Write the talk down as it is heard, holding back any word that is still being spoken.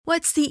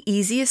What's the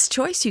easiest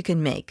choice you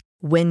can make?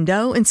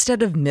 Window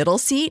instead of middle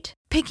seat?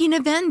 Picking a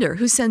vendor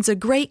who sends a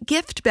great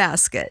gift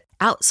basket?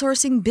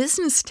 Outsourcing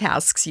business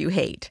tasks you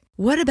hate?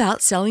 What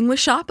about selling with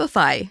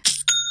Shopify?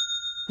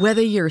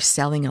 Whether you're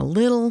selling a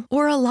little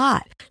or a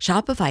lot,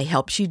 Shopify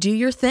helps you do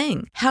your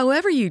thing,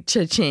 however you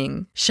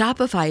cha-ching.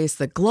 Shopify is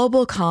the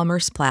global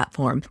commerce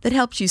platform that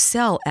helps you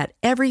sell at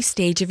every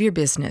stage of your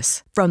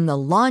business. From the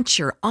launch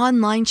your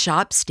online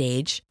shop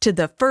stage to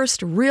the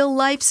first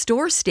real-life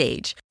store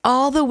stage,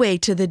 all the way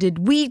to the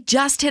did we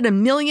just hit a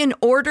million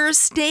orders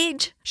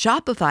stage.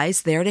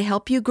 Shopify's there to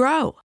help you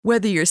grow.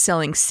 Whether you're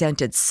selling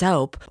scented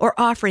soap or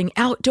offering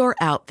outdoor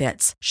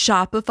outfits,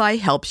 Shopify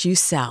helps you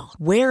sell.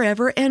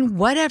 Wherever and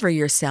whatever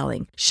you're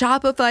selling,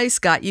 Shopify's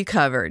got you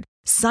covered.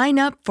 Sign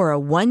up for a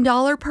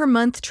 $1 per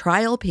month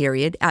trial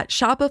period at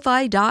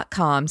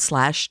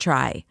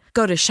shopify.com/try.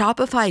 Go to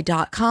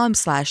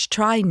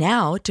shopify.com/try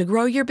now to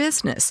grow your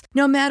business,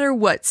 no matter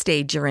what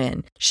stage you're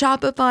in.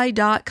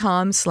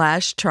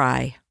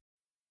 Shopify.com/try.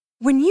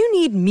 When you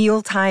need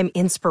mealtime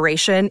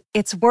inspiration,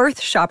 it's worth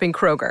shopping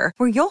Kroger,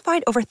 where you'll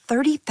find over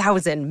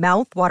 30,000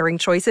 mouth-watering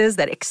choices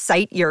that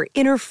excite your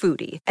inner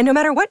foodie. And no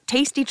matter what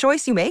tasty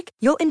choice you make,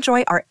 you'll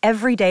enjoy our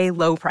everyday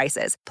low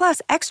prices,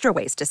 plus extra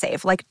ways to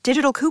save, like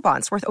digital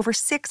coupons worth over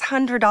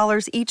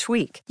 $600 each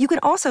week. You can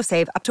also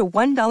save up to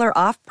 $1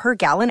 off per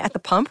gallon at the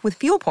pump with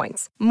fuel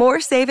points.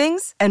 More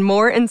savings and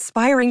more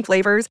inspiring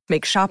flavors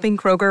make shopping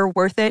Kroger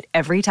worth it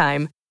every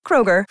time.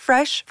 Kroger,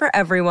 fresh for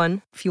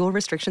everyone. Fuel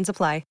restrictions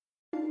apply.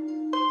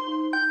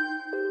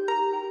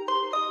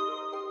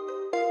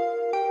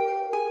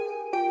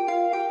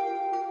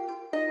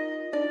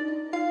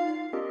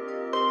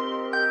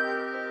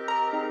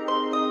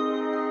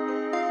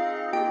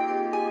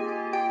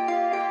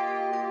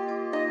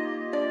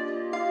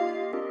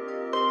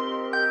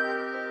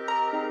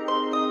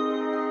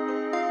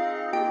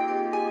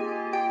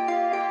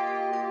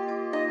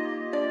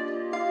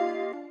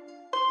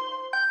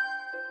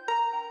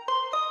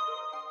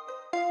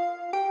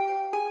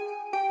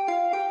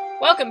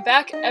 Welcome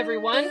back,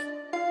 everyone.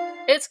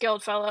 It's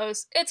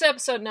Guildfellows. It's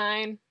episode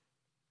 9.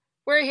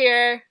 We're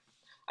here.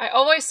 I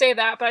always say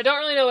that, but I don't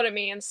really know what it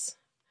means.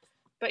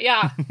 But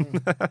yeah,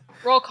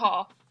 roll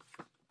call.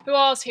 Who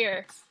all's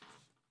here?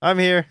 I'm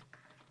here.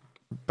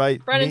 By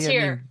Brennan's me, I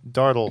here. mean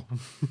Dartle.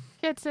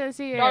 Kits is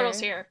here. Dartle's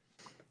here.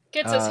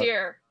 Gits is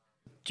here.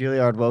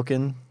 Juilliard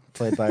Woken,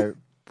 played by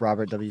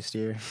Robert W.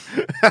 Steer.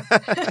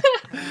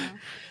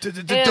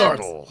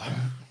 Dartle.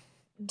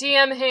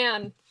 DM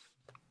Han.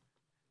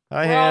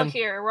 Hi, We're all Han.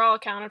 here. We're all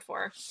accounted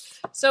for.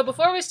 So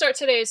before we start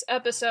today's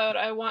episode,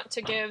 I want to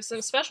give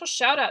some special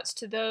shout-outs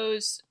to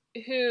those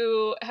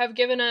who have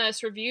given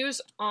us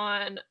reviews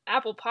on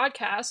Apple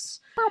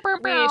Podcasts.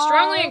 We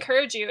strongly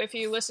encourage you, if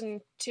you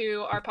listen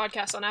to our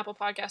podcast on Apple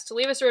Podcasts, to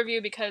leave us a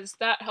review, because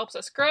that helps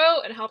us grow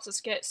and helps us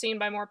get seen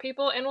by more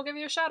people, and we'll give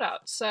you a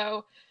shout-out.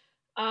 So,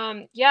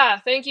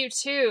 thank you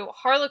to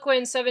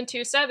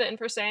Harlequin727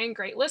 for saying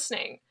great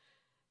listening.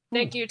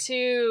 Thank you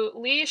to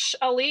Leash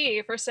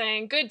Ali for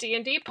saying good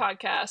D&D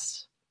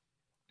podcast.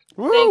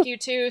 Woo! Thank you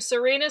to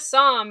Serena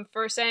Som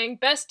for saying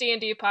best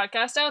D&D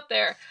podcast out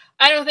there.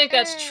 I don't think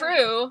that's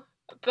true,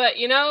 but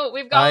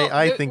we've all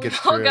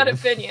got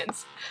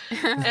opinions.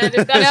 And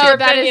if that's your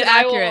that opinion, is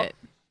accurate.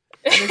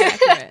 That is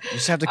accurate. You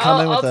just have to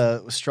come in with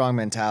a strong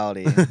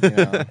mentality.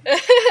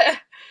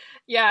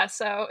 Yeah,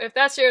 so if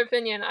that's your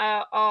opinion,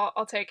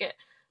 I'll take it.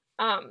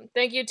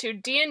 Thank you to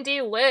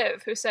D&D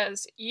Live, who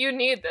says, you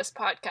need this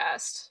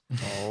podcast.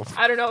 Oh.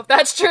 I don't know if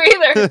that's true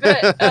either,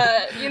 but,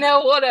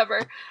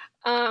 whatever.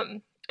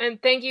 And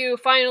thank you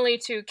finally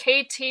to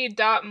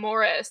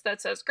KT.Morris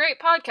that says, great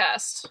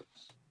podcast.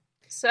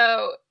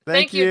 So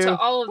thank you to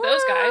all of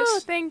those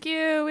guys. Thank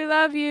you. We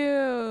love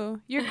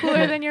you. You're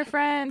cooler than your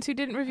friends who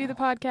didn't review the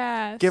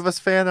podcast. Give us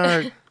fan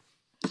art.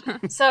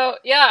 So,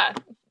 yeah.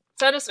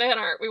 Send us fan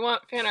art. We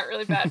want fan art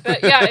really bad.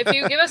 But yeah, if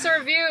you give us a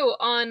review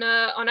on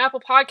Apple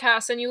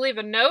Podcasts and you leave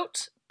a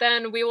note,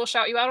 then we will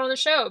shout you out on the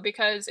show.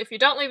 Because if you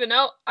don't leave a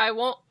note, I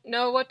won't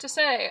know what to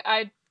say.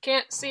 I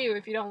can't see you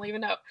if you don't leave a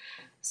note.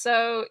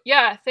 So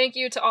yeah, thank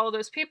you to all of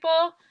those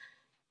people.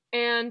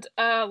 And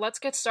let's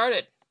get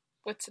started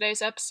with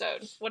today's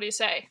episode. What do you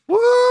say?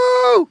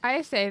 Woo!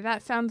 I say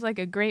that sounds like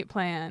a great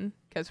plan,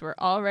 because we're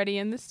already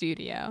in the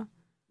studio.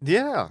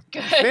 Yeah.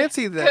 Good.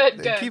 Fancy that.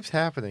 Good. It keeps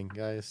happening,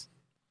 guys.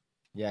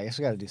 Yeah, I guess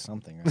we gotta do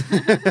something, right? we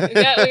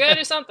gotta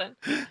do something.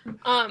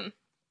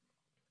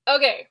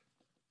 Okay.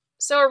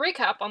 So a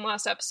recap on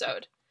last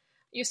episode.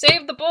 You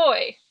saved the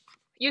boy.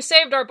 You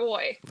saved our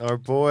boy. Our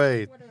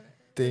boy,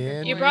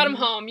 Dan. You brought him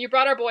home. You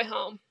brought our boy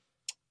home.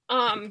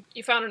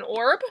 You found an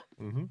orb.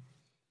 Mm-hmm.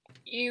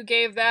 You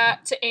gave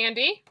that to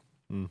Andy,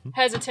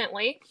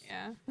 hesitantly.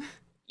 Yeah.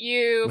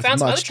 You With found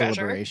some other much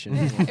treasure. deliberation.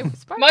 It was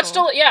sparkle.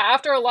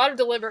 After a lot of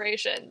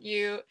deliberation,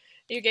 you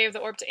gave the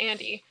orb to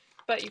Andy.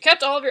 But you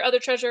kept all of your other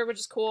treasure, which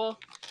is cool.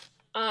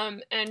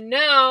 And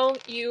now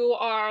you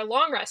are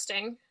long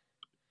resting,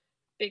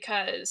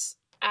 because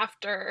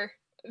after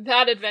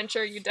that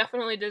adventure, you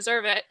definitely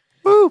deserve it.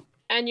 Woo!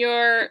 And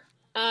you're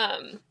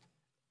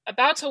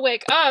about to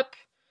wake up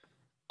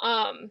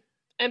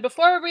And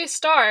before we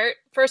start,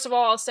 first of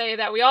all, I'll say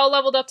that we all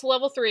leveled up to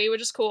level 3,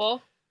 which is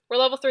cool. We're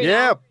level 3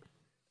 now.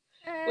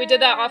 We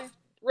did that off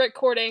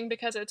recording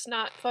because it's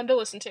not fun to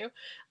listen to.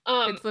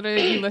 It's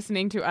literally you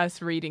listening to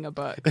us reading a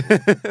book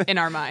in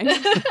our mind.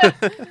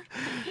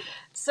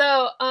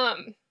 So,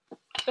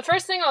 the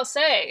first thing I'll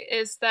say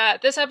is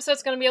that this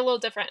episode's going to be a little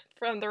different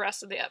from the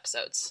rest of the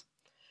episodes.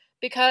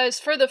 Because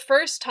for the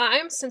first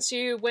time since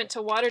you went to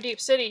Waterdeep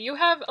City, you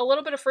have a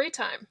little bit of free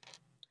time.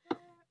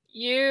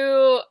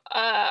 You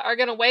are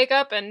going to wake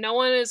up and no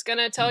one is going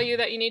to tell you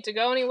that you need to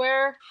go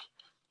anywhere.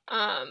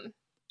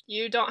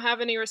 You don't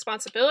have any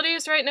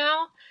responsibilities right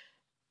now.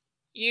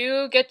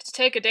 You get to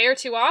take a day or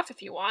two off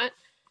if you want.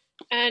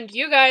 And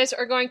you guys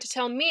are going to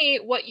tell me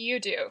what you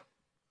do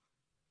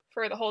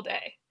for the whole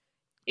day.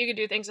 You can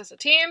do things as a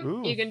team.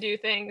 Ooh. You can do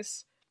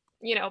things,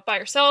 by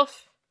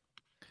yourself.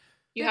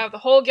 You have the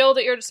whole guild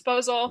at your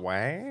disposal.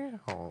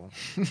 Wow.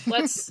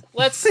 Let's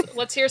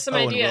hear some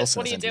Owen ideas. Wilson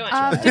What are you is in doing?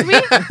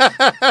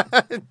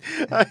 the chat.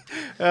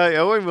 Did we?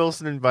 Owen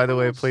Wilson, by the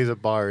way, plays a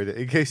bard.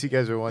 In case you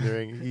guys are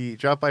wondering, he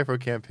dropped by for a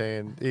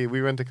campaign.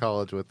 We went to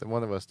college with him.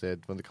 One of us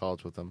went to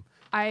college with him.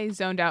 I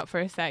zoned out for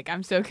a sec.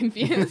 I'm so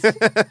confused.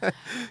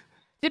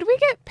 Did we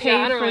get paid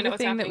I don't for really know the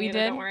what's thing that happening we either,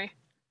 did? Don't worry.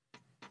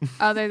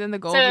 Other than the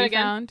gold that we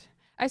again. found?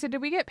 I said,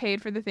 did we get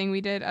paid for the thing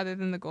we did other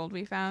than the gold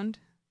we found?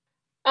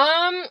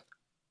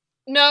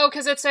 No,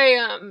 because it's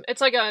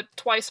like a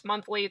twice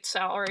monthly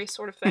salary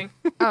sort of thing.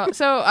 Oh,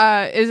 so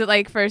is it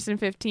like 1st and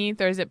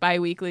 15th, or is it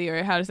bi-weekly,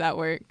 or how does that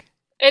work?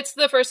 It's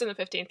the 1st and the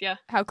 15th, yeah.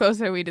 How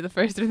close are we to the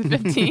 1st or the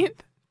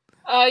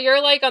 15th?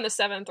 You're like on the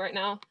 7th right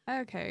now.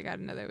 Okay, we got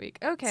another week.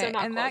 Okay, So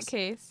not in that close.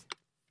 case.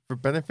 For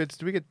benefits,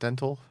 do we get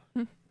dental?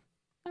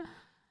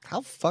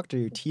 How fucked are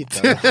your teeth,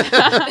 though?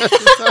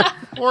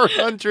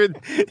 400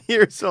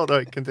 years old. All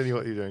right, continue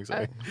what you're doing.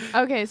 Sorry.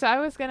 Okay, so I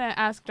was gonna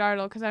ask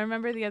Dartle because I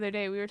remember the other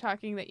day we were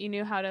talking that you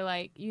knew how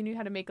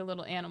to make a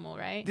little animal,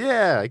 right?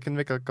 Yeah, I can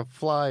make like a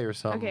fly or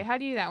something. Okay, how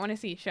do you do that? I want to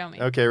see. Show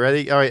me. Okay,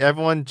 ready? All right,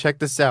 everyone, check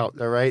this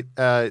out. All right,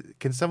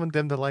 can someone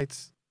dim the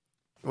lights?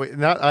 Wait,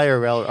 not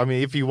IRL. I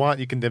mean, if you want,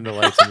 you can dim the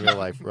lights in real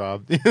life,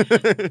 Rob.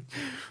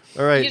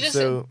 All right,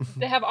 so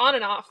They have on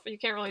and off. You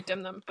can't really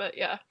dim them, but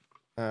yeah.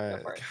 all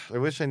right. for it. I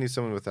wish I knew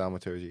someone with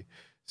thaumaturgy.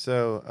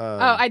 So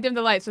Oh, I dimmed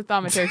the lights with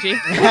thaumaturgy.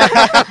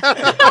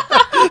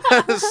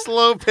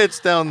 slow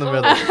pitch down the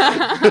middle.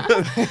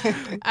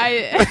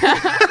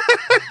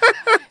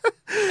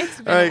 It's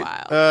been All a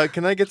right, while.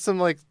 can I get some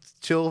like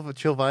chill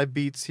vibe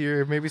beats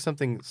here? Maybe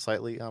something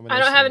slightly ominous. I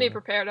don't have any or-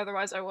 prepared,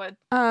 otherwise I would.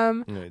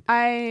 Right.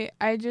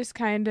 I just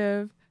kind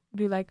of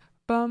do like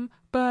bum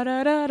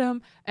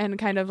ba-da-da-dum and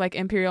kind of like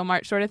Imperial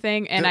March sort of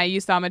thing, and I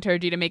use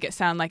thaumaturgy to make it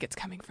sound like it's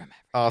coming from everywhere.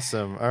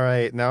 Awesome. All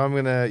right, now I'm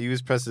gonna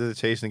use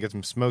prestidigitation to get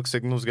some smoke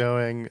signals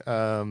going.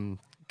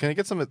 Can I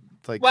get some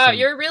like? Wow, some-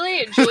 you're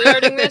really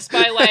Juilliarding this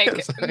by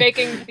like Sorry.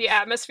 making the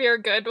atmosphere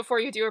good before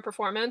you do a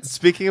performance.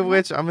 Speaking of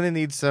which, I'm gonna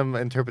need some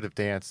interpretive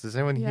dance. Does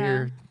anyone Yeah.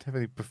 here have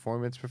any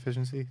performance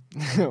proficiency?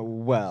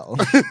 Well,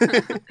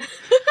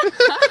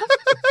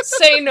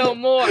 Say no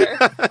more.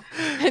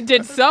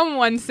 Did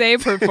someone say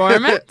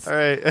performance? All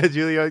right,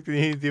 Juilliard, can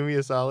you do me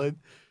a solid?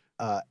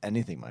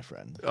 anything, my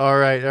friend. All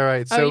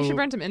right. So, Oh, you should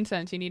burn some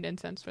incense. You need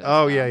incense for this.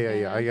 Oh one.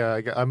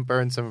 yeah. I'm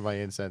burned some of my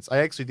incense. I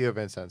actually do have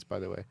incense, by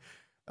the way.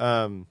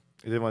 I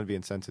didn't want to be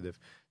insensitive.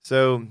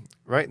 So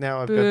right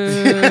now I've got.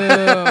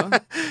 Boo.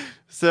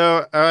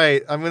 So all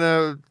right, I'm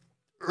gonna.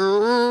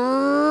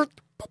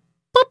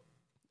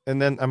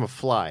 And then I'm a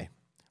fly.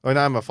 Oh, no,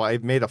 I'm a fly. I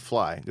made a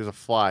fly. There's a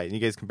fly, and you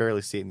guys can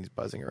barely see it, and he's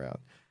buzzing around.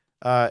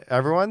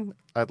 Everyone,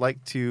 I'd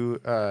like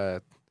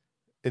to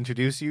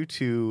introduce you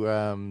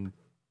to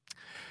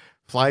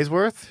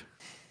Flysworth.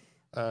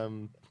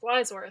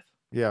 Flysworth.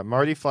 Yeah,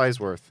 Marty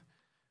Flysworth.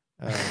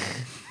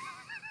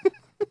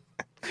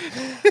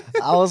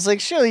 I was like,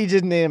 surely you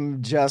didn't name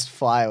him just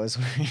Fly. I was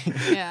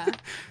Yeah.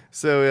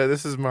 So yeah,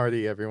 this is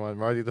Marty, everyone.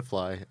 Marty the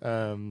Fly.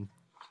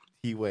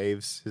 He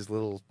waves his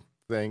little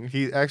thing.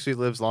 He actually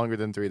lives longer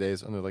than 3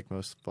 days, unlike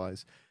most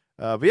flies.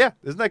 But yeah,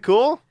 isn't that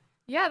cool?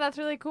 Yeah, that's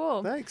really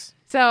cool. Thanks.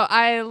 So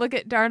I look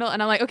at Dartle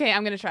and I'm like, okay,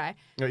 I'm going to try.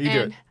 No, you do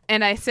it.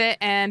 And I sit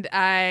and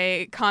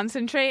I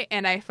concentrate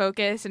and I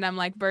focus and I'm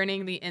like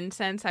burning the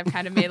incense. I've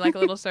kind of made like a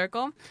little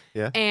circle.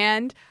 Yeah.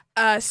 And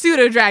a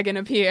pseudo dragon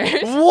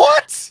appears.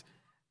 What?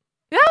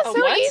 That's A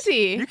so what?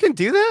 easy. You can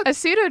do that? A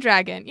pseudo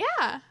dragon.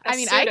 Yeah. I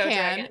mean, I can.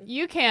 pseudo-dragon.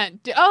 You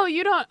can't. Oh,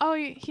 you don't. Oh,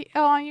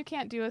 you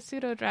can't do a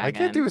pseudo dragon. I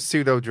can't do a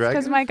pseudo dragon.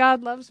 Because my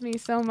God loves me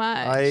so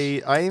much.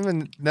 I am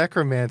a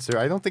necromancer.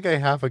 I don't think I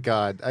have a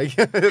god. That's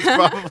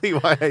probably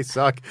why I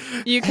suck.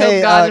 You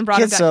killed God and brought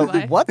him kid, back so to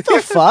life. what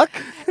the fuck?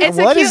 It's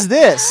a What cute- is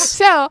this?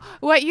 So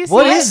what you see?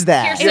 What is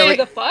that? Here's like-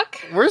 the fuck.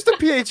 Where's the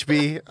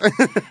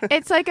PHB?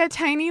 It's like a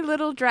tiny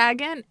little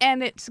dragon,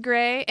 and it's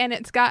gray, and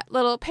it's got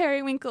little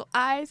periwinkle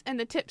eyes, and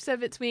the tips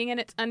of its wing and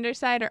its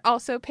underside are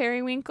also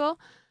periwinkle.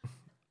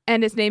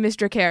 And his name is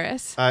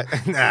Dracarys.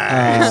 Nice.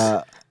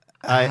 How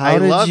I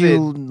did love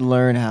you it.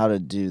 learn how to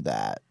do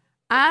that?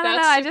 I don't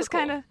That's know. I super just cool.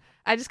 kind of.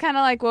 I just kind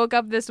of like woke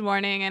up this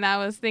morning and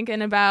I was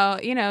thinking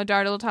about,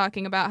 Dartle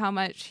talking about how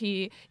much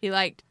he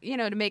liked,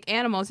 to make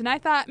animals. And I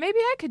thought maybe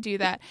I could do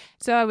that.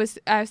 So I was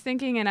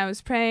thinking and I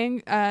was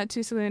praying to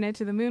Selûne,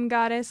 to the moon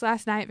goddess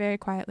last night, very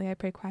quietly. I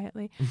prayed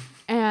quietly.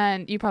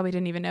 And you probably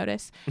didn't even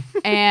notice.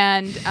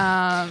 And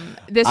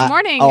this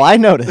morning. Oh, I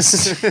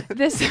noticed.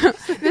 This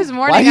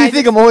morning. Why do you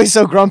think I'm always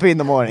so grumpy in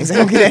the mornings? I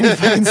don't get any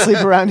fucking sleep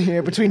around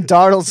here between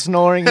Dartle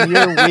snoring and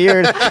your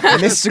weird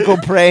mystical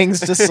prayings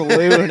to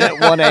Selûne at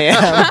 1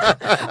 a.m.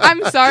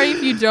 I'm sorry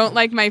if you don't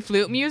like my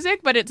flute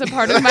music, but it's a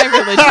part of my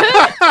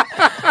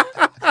religion.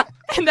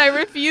 And I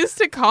refuse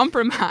to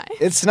compromise.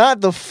 It's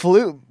not the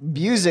flute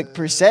music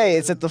per se.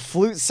 It's that the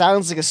flute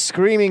sounds like a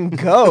screaming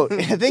goat.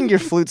 I think your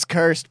flute's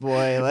cursed,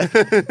 boy.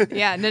 Like,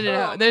 yeah,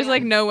 no. There's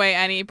like no way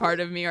any part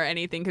of me or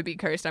anything could be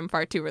cursed. I'm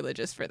far too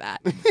religious for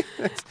that.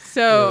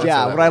 So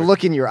yeah, when I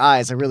look in your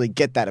eyes, I really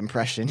get that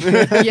impression.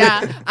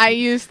 Yeah, I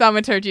use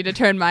thaumaturgy to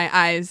turn my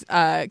eyes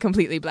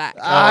completely black.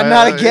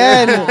 Not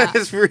again.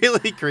 It's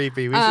really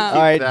creepy. We should keep All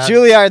right, that.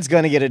 Juilliard's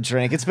gonna get a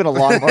drink. It's been a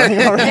long morning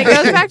already. It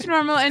goes back to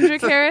normal, and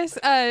Dracarys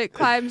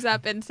climbs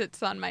up and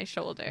sits on my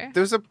shoulder.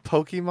 There's a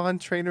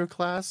Pokemon trainer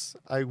class.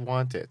 I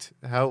want it.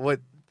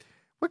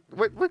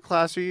 What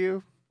class are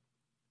you?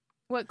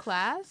 What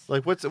class?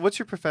 Like, what's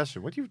your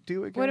profession? What do you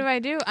do again? What do I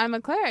do? I'm a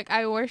cleric.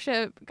 I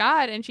worship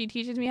God, and she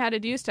teaches me how to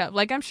do stuff.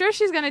 Like, I'm sure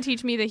she's going to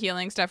teach me the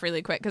healing stuff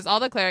really quick, because all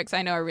the clerics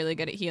I know are really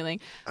good at healing.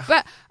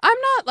 But I'm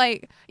not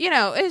like,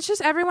 it's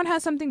just everyone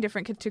has something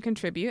different to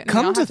contribute. And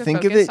Come to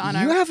think of it,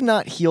 you have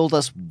not healed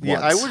us once. Yeah,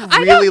 I would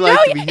really like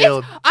to be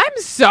healed. I'm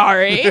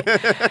sorry.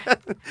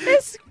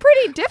 It's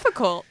pretty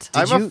difficult.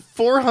 I'm a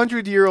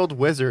 400-year-old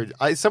wizard.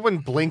 Someone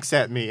blinks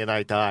at me and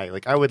I die.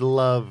 Like, I would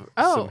love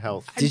some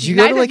health. Did you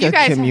go to like a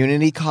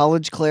community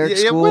college cleric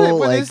school?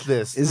 What like, is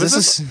this? Is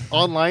this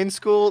online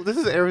school? This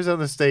is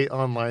Arizona State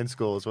online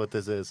school is what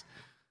this is.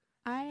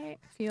 I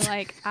feel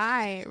like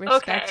I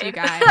respect you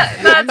guys.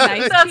 That's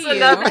nice that's to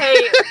enough you.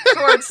 hate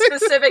towards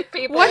specific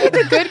people. What did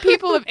the good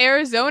people of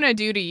Arizona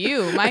do to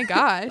you? My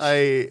gosh.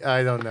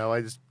 I don't know.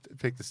 I just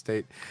picked the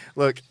state.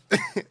 Look,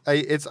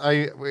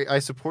 I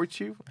support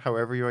you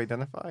however you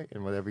identify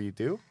and whatever you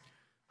do.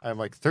 I'm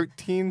like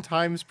 13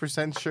 times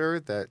 % sure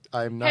that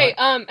I'm not. Hey,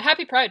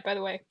 happy Pride, by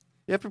the way.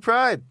 Happy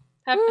Pride.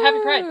 Happy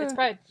Pride. It's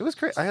Pride. It was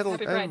great. I had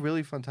Happy a Pride.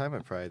 really fun time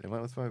at Pride. I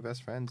went with my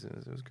best friends, and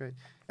it was great.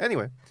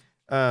 Anyway,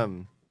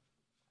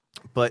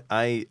 but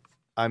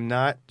I'm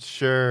not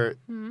sure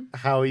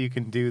how you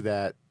can do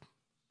that.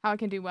 How I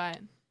can do what?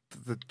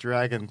 The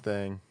dragon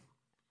thing.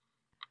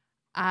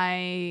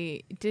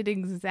 I did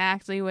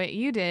exactly what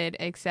you did,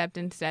 except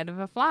instead of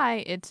a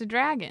fly, it's a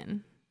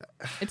dragon.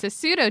 It's a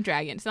pseudo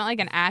dragon. It's not like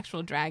an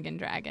actual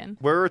dragon.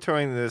 We're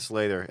returning to this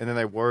later, and then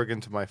I warg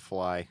into my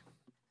fly.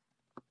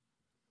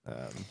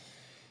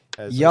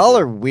 Y'all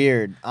are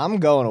weird. I'm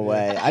going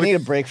away. I need a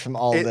break from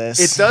all this.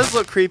 It does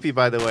look creepy,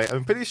 by the way.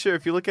 I'm pretty sure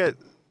if you look at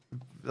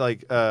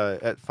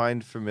at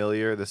Find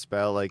Familiar, the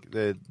spell,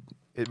 it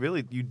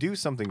really you do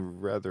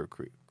something rather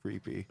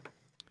creepy.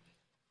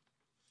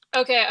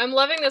 Okay, I'm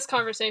loving this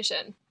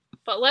conversation,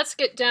 but let's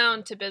get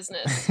down to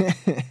business.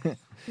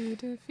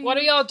 What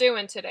are y'all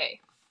doing today?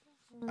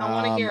 I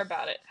want to hear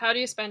about it. How do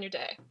you spend your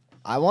day?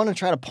 I want to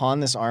try to pawn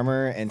this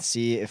armor and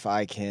see if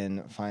I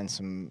can find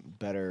some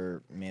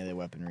better melee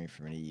weaponry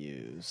for me to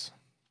use.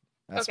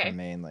 That's my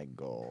main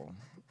goal.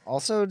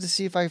 Also to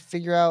see if I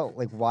figure out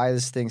why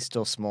this thing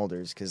still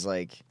smolders, because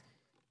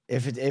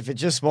if it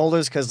just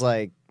smolders because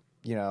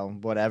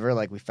whatever,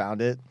 we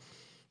found it,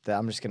 then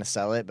I'm just gonna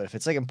sell it. But if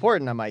it's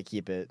important, I might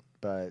keep it.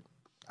 But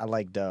I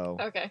like dough.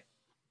 Okay.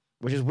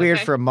 Which is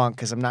weird for a monk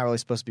because I'm not really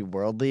supposed to be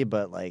worldly,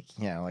 but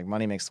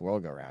money makes the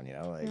world go round,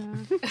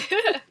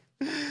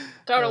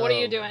 Dartle, what are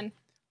you doing?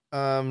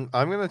 I'm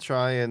gonna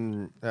try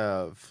and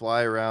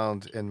fly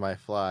around in my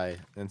fly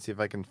and see if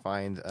I can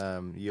find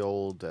the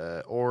old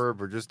orb,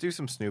 or just do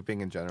some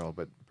snooping in general,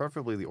 but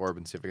preferably the orb,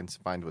 and see if I can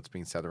find what's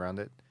being said around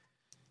it.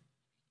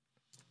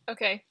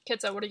 Okay,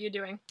 Kitsa, what are you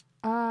doing?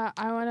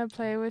 I want to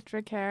play with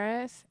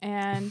Dracarys,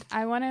 and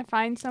I want to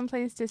find some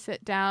place to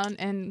sit down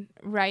and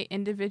write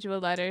individual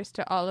letters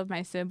to all of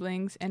my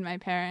siblings and my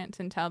parents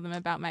and tell them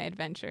about my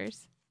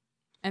adventures.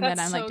 And That's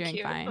then I'm so doing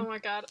cute. fine. Oh my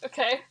god.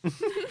 Okay.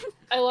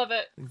 I love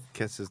it.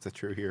 Kiss is the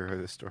true hero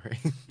of the story.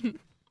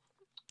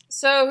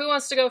 So, who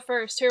wants to go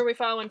first? Who are we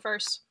following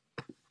first?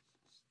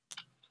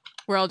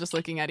 We're all just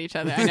looking at each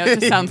other. I know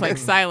this sounds like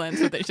silence,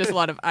 but there's just a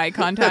lot of eye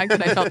contact,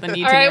 but I felt the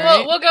need All to right,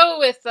 narrate. we'll go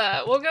with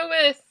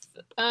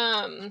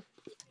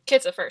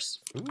Kitsa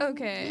first.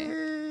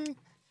 Okay.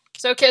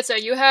 So,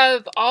 Kitsa, you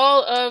have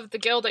all of the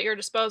guild at your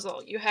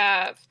disposal. You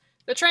have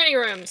the training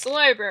rooms, the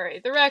library,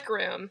 the rec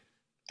room,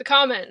 the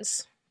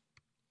commons.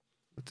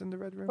 What's in the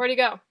red room? Where'd you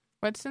go?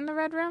 What's in the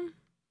red room?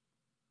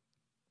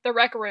 The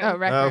rec room. Oh,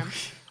 rec Oh. room.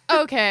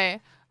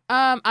 Okay.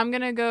 I'm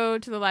gonna go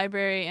to the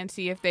library and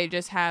see if they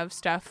just have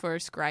stuff for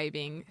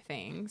scribing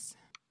things.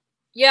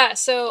 Yeah,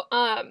 so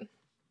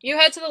you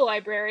head to the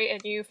library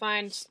and you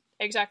find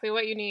exactly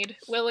what you need.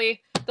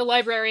 Willie, the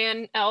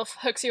librarian elf,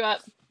 hooks you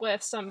up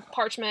with some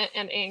parchment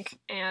and ink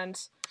and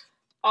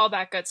all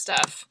that good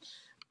stuff.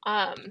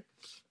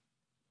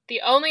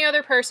 The only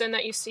other person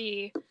that you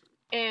see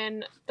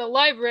in the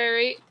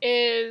library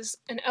is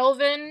an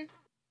elven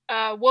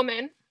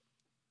woman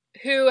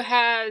who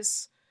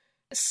has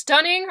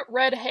stunning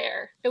red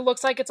hair. It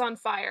looks like it's on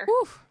fire.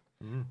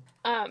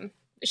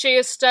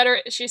 She's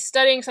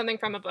studying something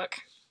from a book.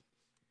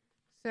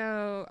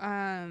 So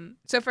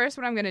first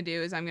what I'm going to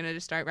do is I'm going to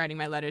just start writing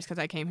my letters because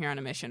I came here on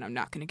a mission. I'm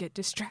not going to get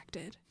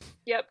distracted.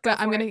 Yep, but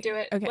I'm going to do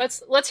it. Okay.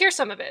 Let's hear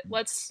some of it.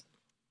 What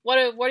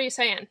are you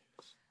saying?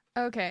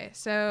 Okay,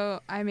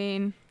 so I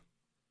mean,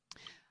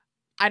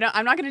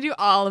 I'm not going to do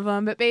all of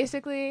them, but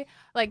basically,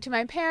 like, to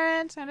my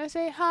parents, I'm going to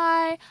say,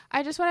 hi,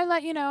 I just want to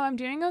let you know I'm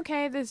doing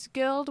okay. This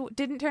guild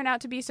didn't turn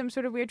out to be some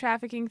sort of weird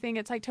trafficking thing.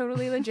 It's, like,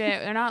 totally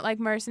legit. They're not, like,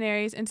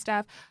 mercenaries and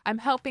stuff. I'm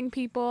helping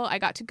people. I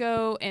got to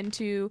go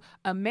into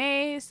a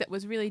maze that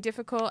was really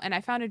difficult, and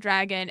I found a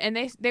dragon, and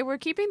they were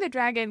keeping the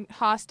dragon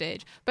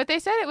hostage, but they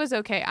said it was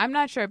okay. I'm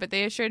not sure, but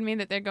they assured me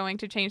that they're going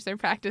to change their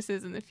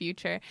practices in the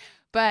future.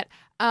 But,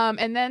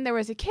 and then there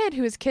was a kid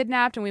who was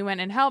kidnapped and we went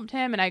and helped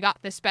him and I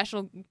got this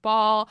special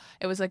ball.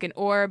 It was like an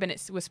orb and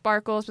it was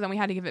sparkles, but then we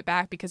had to give it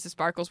back because the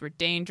sparkles were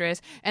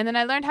dangerous. And then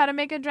I learned how to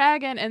make a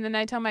dragon and then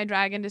I tell my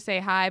dragon to say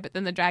hi, but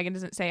then the dragon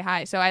doesn't say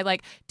hi. So I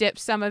like dipped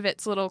some of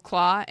its little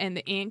claw in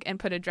the ink and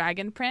put a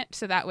dragon print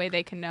so that way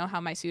they can know how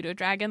my pseudo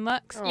dragon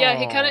looks. Aww. Yeah,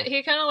 he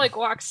kind of like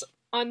walks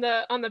on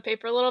the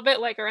paper a little bit,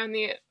 like around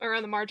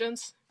the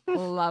margins.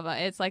 Love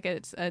it. It's like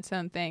its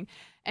own thing.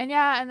 And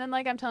yeah, and then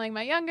like I'm telling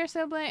my younger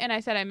sibling and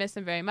I said I miss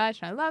them very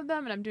much and I love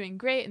them and I'm doing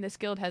great and this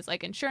guild has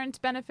like insurance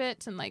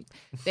benefits and like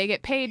they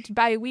get paid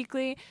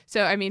bi-weekly.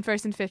 So I mean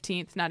 1st and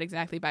 15th, not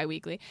exactly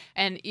bi-weekly.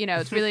 And you know,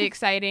 it's really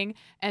exciting.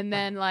 And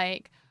then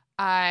like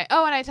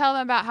I tell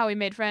them about how we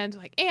made friends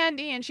with, like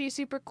Andy and she's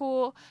super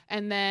cool.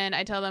 And then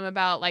I tell them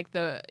about like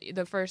the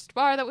first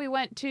bar that we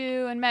went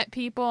to and met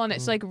people and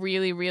it's like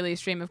really, really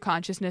stream of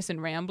consciousness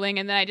and rambling.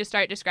 And then I just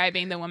start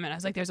describing the woman. I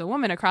was like, there's a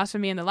woman across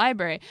from me in the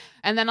library.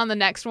 And then on the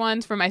next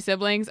ones for my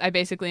siblings, I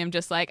basically am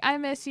just like, I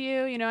miss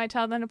you. You know, I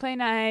tell them to play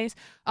nice,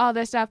 all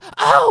this stuff.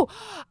 Oh,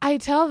 I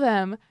tell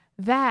them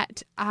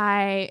that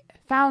I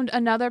found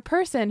another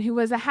person who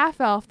was a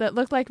half-elf that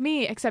looked like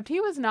me, except he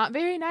was not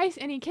very nice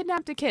and he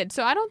kidnapped a kid.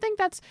 So I don't think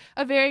that's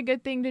a very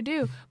good thing to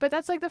do. But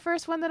that's like the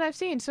first one that I've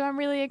seen. So I'm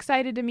really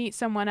excited to meet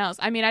someone else.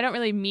 I mean, I don't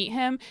really meet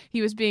him.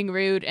 He was being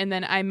rude and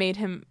then I made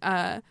him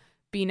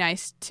be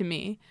nice to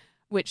me,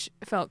 which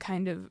felt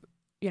kind of,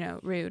 you know,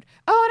 rude.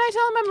 Oh, and I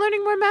tell him I'm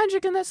learning more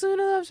magic and that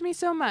Luna loves me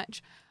so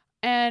much.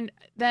 And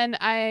then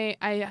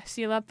I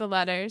seal up the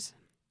letters.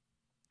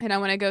 And I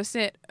want to go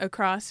sit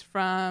across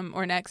from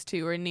or next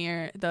to or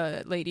near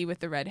the lady with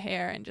the red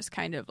hair and just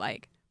kind of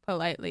like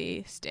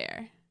politely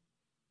stare.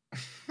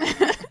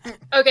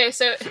 Okay,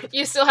 so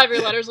you still have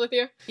your letters with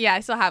you? Yeah, I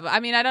still have them. I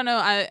mean, I don't know.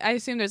 I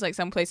assume there's like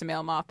some place to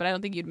mail them off, but I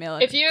don't think you'd mail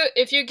it.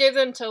 If you give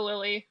them to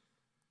Lily,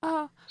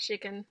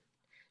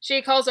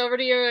 she calls over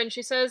to you and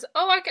she says,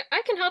 "Oh,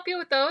 I can help you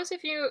with those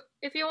if you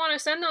want to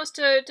send those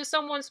to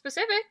someone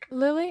specific."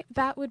 Lily,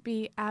 that would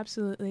be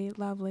absolutely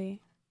lovely.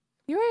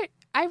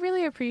 I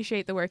really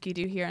appreciate the work you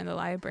do here in the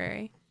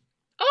library.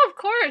 Oh, of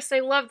course. I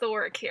love the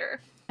work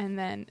here. And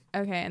then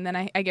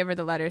I give her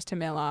the letters to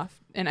mail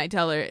off, and I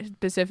tell her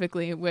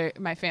specifically where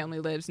my family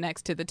lives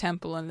next to the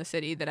temple in the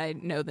city that I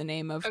know the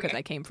name of because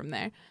I came from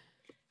there.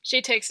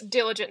 She takes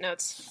diligent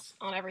notes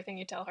on everything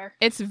you tell her.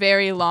 It's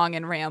very long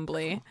and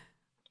rambly,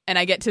 and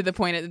I get to the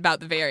point at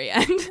about the very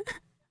end.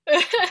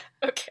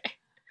 Okay.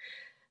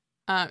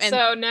 And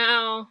so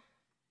now...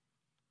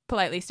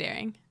 politely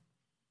staring.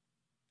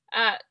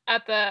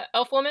 At the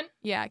elf woman?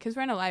 Yeah, because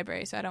we're in a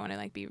library, so I don't want to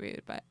like be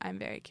rude, but I'm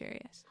very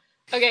curious.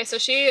 Okay, so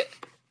she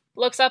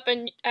looks up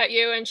at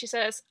you and she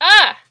says,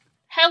 "Ah,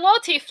 hello,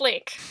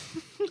 Tiefling.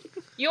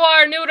 You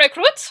are a new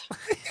recruit?"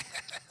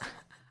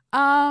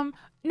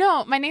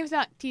 No, my name's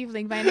not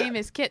Tiefling. My name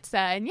is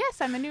Kitsa, and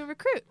yes, I'm a new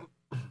recruit.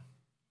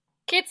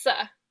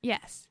 Kitsa?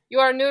 Yes. You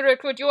are a new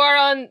recruit. You are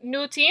on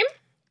new team?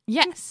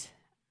 Yes.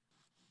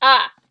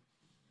 Ah,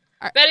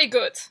 very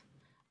good.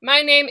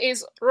 My name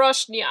is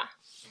Roshnia.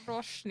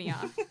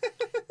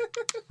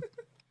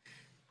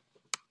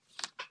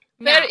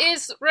 Where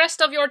is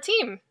rest of your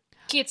team,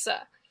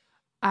 Kitsa?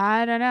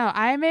 I don't know.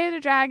 I made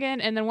a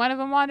dragon, and then one of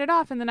them wandered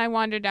off, and then I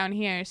wandered down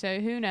here, so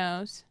who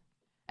knows?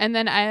 And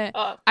then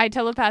I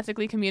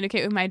telepathically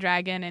communicate with my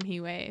dragon, and he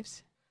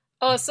waves.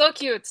 Oh, so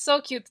cute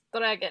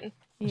dragon.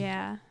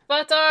 Yeah.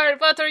 What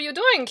are you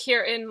doing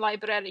here in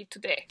library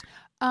today?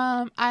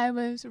 I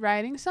was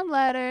writing some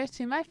letters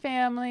to my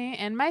family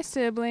and my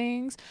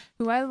siblings,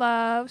 who I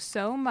love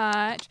so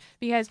much.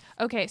 Because,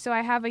 okay, so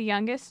I have a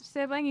youngest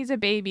sibling. He's a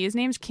baby. His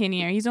name's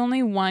Kinnear. He's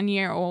only 1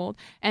 year old.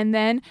 And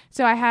then,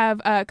 so I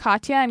have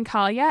Katya and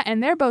Kalya,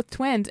 and they're both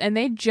twins. And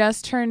they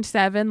just turned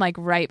 7, like,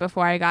 right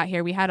before I got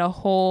here. We had a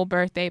whole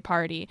birthday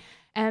party.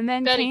 And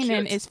then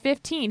Kanan is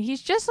 15.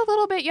 He's just a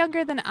little bit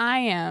younger than I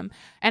am.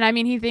 And I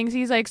mean, he thinks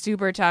he's like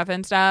super tough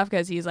and stuff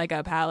because he's like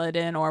a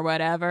paladin or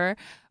whatever.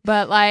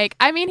 But like,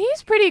 I mean,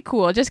 he's pretty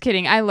cool. Just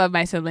kidding. I love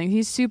my siblings.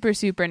 He's super,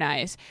 super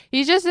nice.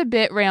 He's just a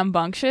bit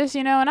rambunctious,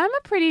 you know, and I'm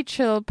a pretty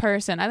chill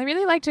person. I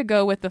really like to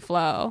go with the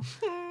flow.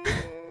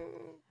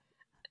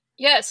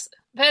 Yes,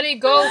 very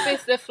go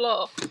with the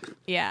flow.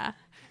 Yeah.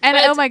 And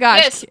But, oh my gosh,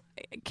 yes.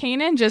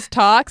 Kanan just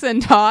talks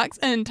and talks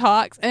and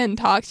talks and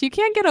talks. You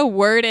can't get a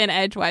word in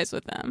edgewise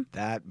with him.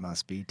 That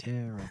must be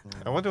terrible.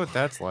 I wonder what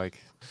that's like.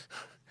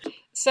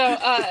 So,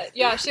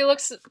 yeah, she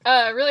looks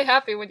really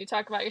happy when you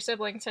talk about your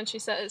siblings, and she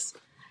says,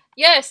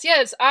 yes,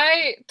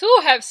 I too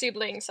have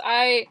siblings.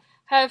 I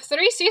have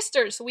 3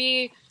 sisters.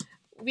 We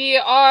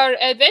are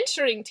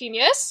adventuring team,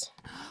 yes?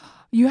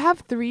 You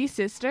have 3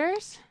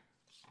 sisters?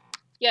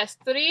 Yes,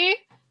 3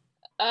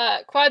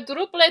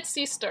 quadruplet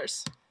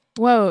sisters.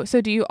 Whoa,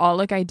 so do you all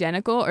look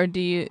identical, or do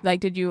you,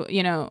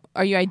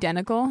 are you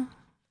identical?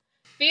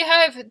 We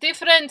have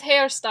different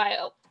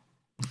hairstyle.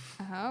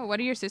 Oh, what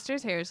do your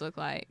sisters' hairs look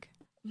like?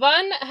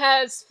 One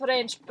has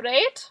French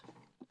braid.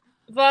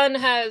 One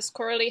has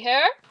curly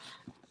hair.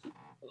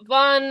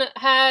 One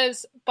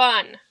has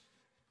bun.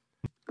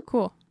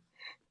 Cool.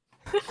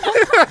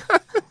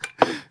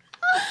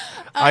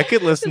 I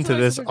could listen to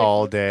This this was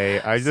all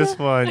day. I just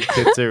want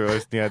Kit to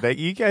roast. Yeah, that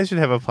you guys should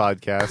have a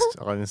podcast.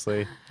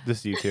 Honestly,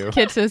 just you two.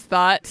 Kitsa's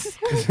thoughts.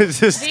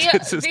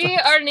 We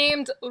are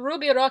named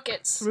Ruby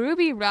Rockets.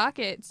 Ruby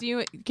Rockets.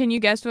 Can you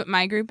guess what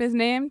my group is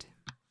named?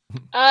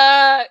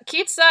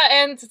 Kitsa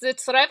and the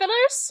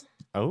Travelers?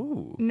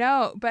 Oh.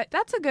 No, but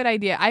that's a good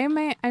idea. I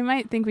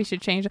might think we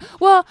should change.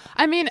 Well,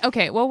 I mean,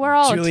 okay. Well, we're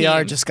all a Juilliard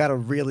team. just got a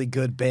really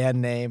good band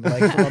name,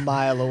 like from a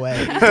mile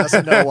away. He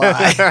doesn't know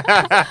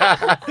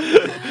why.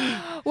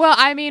 Well,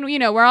 I mean,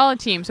 we're all a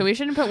team, so we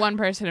shouldn't put one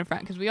person in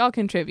front because we all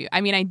contribute.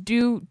 I mean, I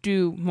do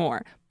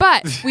more,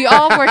 but we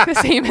all work the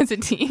same as a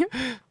team.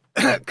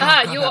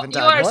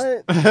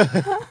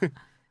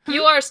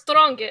 You are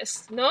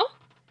strongest, no?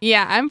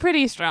 Yeah, I'm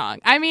pretty strong.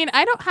 I mean,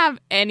 I don't have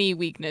any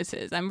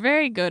weaknesses. I'm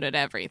very good at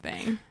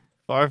everything.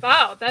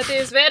 Wow, that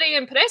is very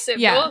impressive.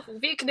 Yeah. No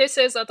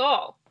weaknesses at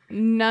all.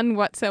 None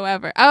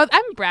whatsoever. Oh,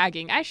 I'm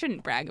bragging. I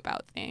shouldn't brag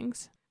about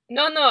things.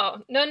 No.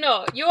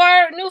 You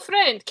are a new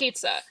friend,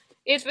 Kitsa.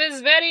 It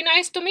was very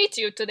nice to meet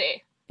you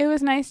today. It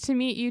was nice to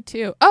meet you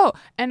too. Oh,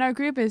 and our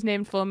group is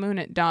named Full Moon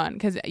at Dawn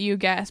because you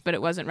guessed, but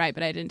it wasn't right.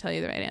 But I didn't tell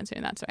you the right answer,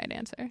 and that's the right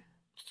answer.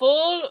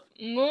 Full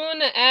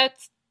moon at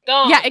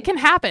dawn. Yeah, it can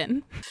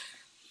happen.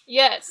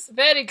 Yes,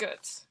 very good,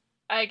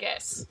 I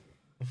guess.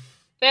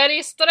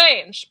 Very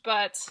strange,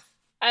 but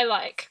I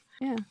like.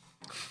 Yeah.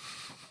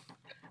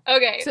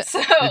 Okay, so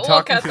You're we'll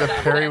talking cut to the that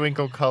out.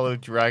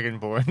 periwinkle-colored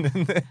dragonborn.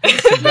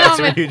 That's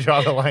where you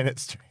draw the line at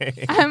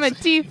strange. I'm a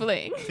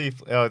tiefling.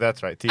 Oh,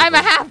 that's right. I'm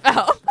a half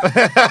elf.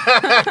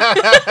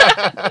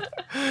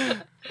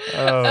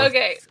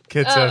 Okay.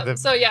 Kitsa, the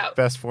so yeah,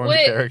 best formed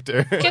Wait,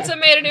 character. Kitsa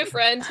made a new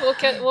friend. We'll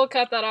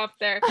cut that off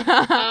there.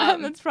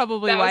 That's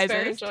probably That was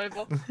very wiser.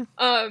 enjoyable.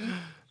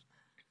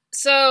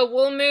 So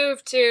we'll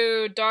move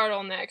to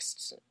Dartle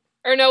next.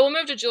 Or no, we'll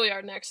move to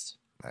Juilliard next.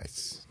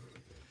 Nice.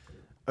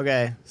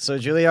 Okay, so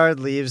Juilliard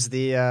leaves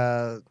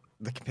the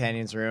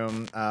companion's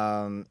room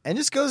and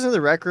just goes into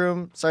the rec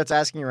room, starts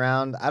asking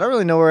around. I don't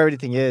really know where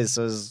everything is,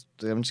 so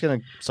I'm just going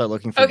to start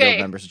looking for guild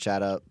members to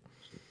chat up.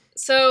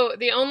 So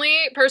the only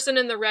person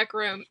in the rec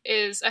room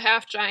is a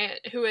half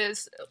giant who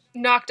is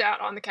knocked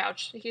out on the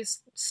couch. He's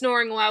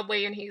snoring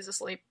loudly and he's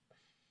asleep.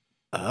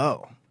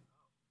 Oh.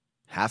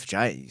 Half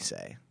giant, you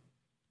say?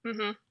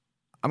 Mm-hmm.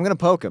 I'm going to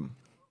poke him.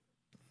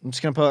 I'm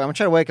going to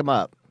try to wake him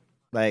up.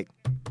 Like,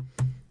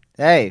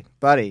 hey,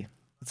 buddy,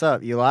 what's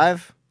up? You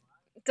alive?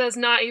 Does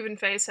not even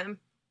face him.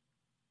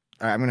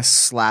 All right, I'm going to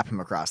slap him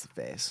across the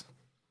face.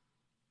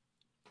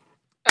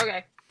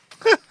 Okay.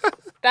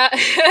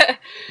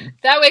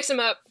 that wakes him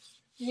up.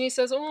 And he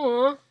says,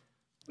 "Oh,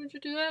 what'd you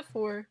do that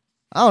for?"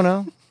 I don't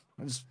know.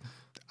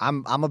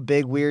 I'm a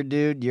big weird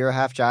dude. You're a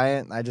half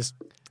giant. I just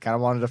kind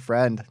of wanted a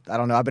friend. I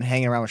don't know. I've been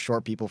hanging around with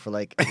short people for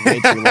like way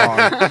too long.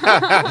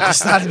 I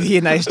just thought it'd be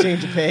a nice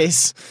change of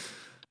pace.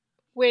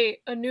 Wait,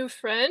 a new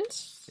friend?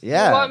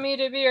 Yeah. You want me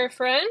to be your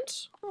friend?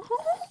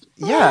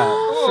 Yeah,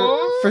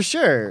 Aw. for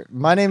sure.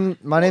 My name's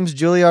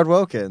Juilliard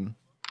Woken.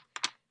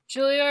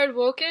 Juilliard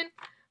Woken?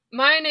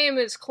 My name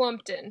is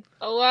Clumpton.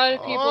 A lot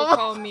of people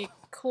call me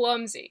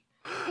Clumsy.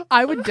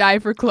 I would die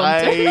for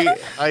Clumpton.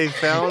 I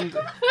found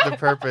the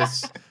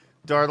purpose.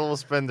 Dartle will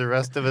spend the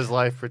rest of his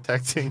life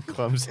protecting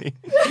Clumsy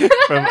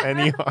from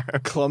any harm.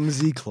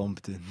 Clumsy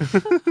Clumpton.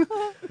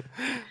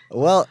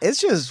 Well, it's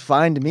just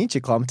fine to meet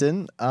you,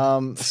 Clumpton.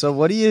 So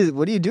what do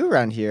you do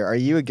around here? Are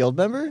you a guild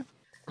member?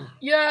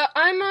 Yeah,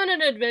 I'm on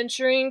an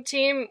adventuring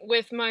team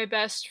with my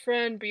best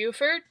friend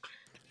Buford.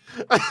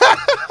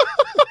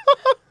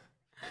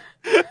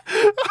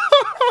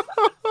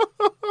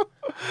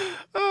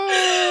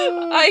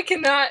 I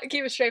cannot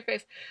keep a straight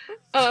face.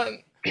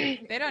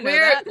 They don't know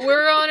that.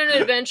 We're on an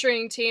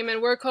adventuring team,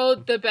 and we're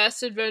called the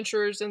best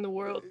adventurers in the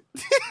world.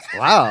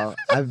 Wow,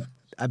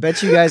 I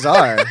bet you guys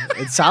are.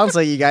 It sounds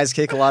like you guys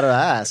kick a lot of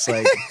ass.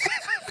 Like,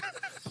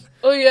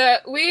 Oh yeah,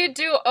 we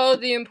do all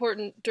the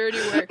important dirty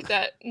work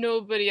that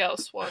nobody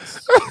else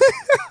wants.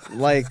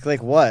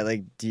 like what?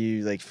 Like, do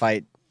you like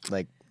fight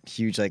like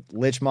huge like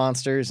lich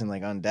monsters and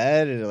like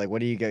undead, or like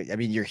what do you go? I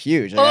mean, you're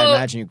huge. Like, I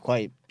imagine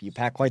you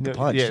pack quite the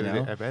punch. Yeah, you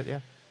know? I bet.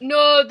 Yeah.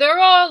 No, they're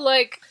all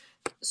like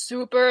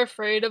super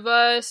afraid of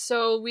us,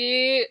 so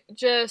we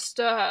just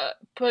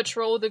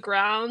patrol the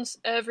grounds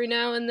every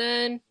now and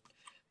then.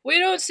 We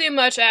don't see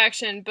much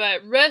action,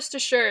 but rest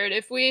assured,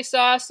 if we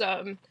saw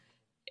some,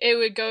 it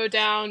would go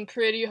down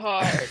pretty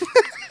hard.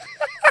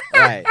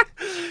 Right.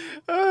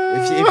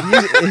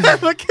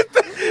 If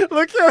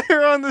Look at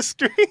her on the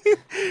screen.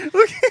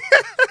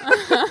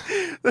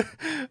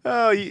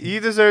 Oh, you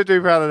deserve to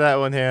be proud of that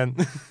one, Han.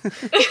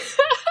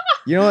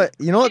 You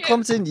know what,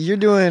 Clumpton? You're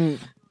doing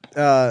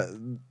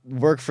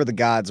work for the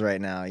gods right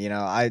now.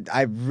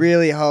 I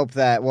really hope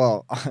that,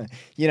 well,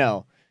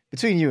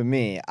 between you and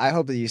me, I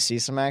hope that you see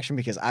some action,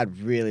 because I'd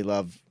really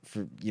love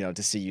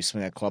to see you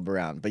swing a club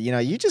around. But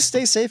you just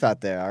stay safe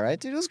out there, all right,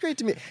 dude? It was great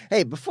to meet.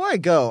 Hey, before I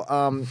go,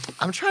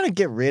 I'm trying to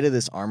get rid of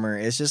this armor.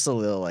 It's just a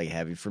little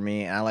heavy for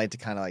me, and I like to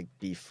kind of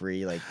be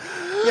free, kind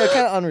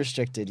of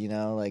unrestricted,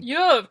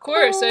 Yeah, of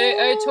course.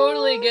 I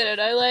totally get it.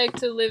 I like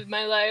to live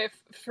my life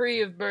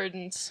free of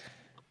burdens.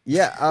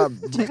 Yeah,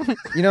 do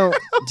you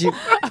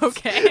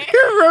Okay.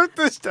 Who wrote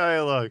this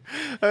dialogue?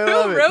 I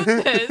love Who it. wrote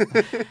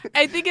this?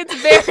 I think it's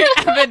very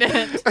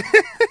evident.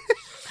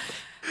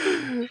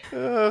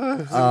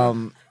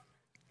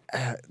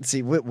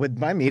 See, would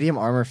my medium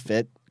armor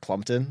fit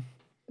Clumpton?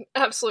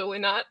 Absolutely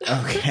not.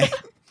 Okay.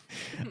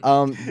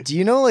 Do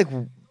you know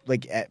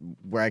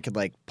where I could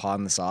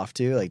pawn this off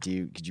to?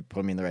 Could you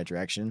put me in the right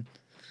direction?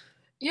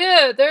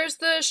 Yeah, there's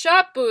the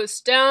shop booths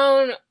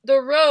down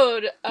the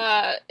road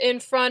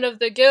in front of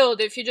the guild.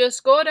 If you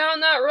just go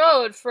down that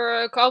road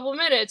for a couple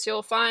minutes,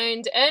 you'll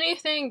find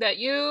anything that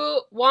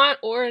you want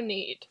or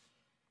need.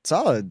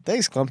 Solid.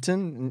 Thanks,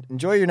 Clumpton.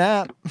 Enjoy your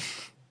nap.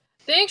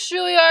 Thanks,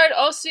 Juilliard.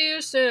 I'll see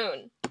you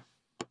soon.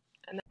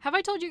 Have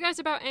I told you guys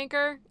about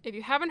Anchor? If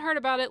you haven't heard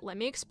about it, let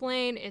me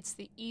explain. It's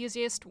the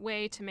easiest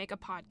way to make a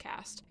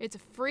podcast. It's a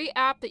free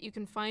app that you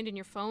can find in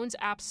your phone's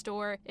app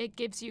store. It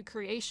gives you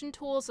creation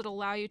tools that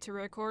allow you to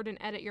record and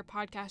edit your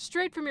podcast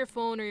straight from your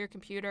phone or your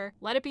computer.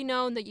 Let it be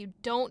known that you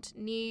don't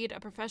need a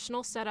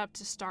professional setup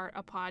to start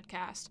a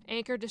podcast.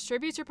 Anchor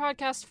distributes your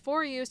podcast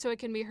for you so it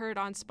can be heard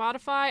on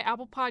Spotify,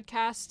 Apple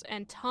Podcasts,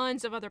 and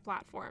tons of other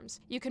platforms.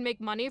 You can make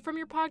money from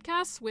your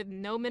podcasts with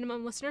no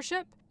minimum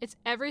listenership. It's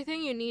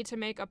everything you need to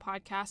make a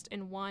podcast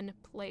in one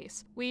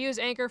place. We use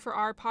Anchor for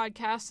our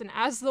podcast, and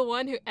as the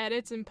one who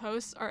edits and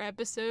posts our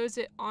episodes,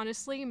 it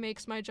honestly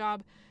makes my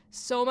job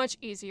so much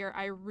easier.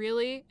 I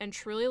really and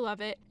truly love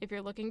it. If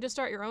you're looking to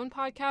start your own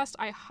podcast,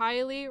 I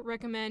highly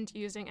recommend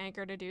using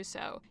Anchor to do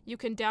so. You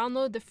can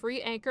download the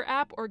free Anchor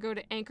app or go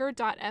to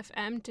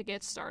anchor.fm to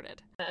get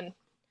started.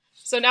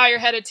 So now you're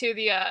headed to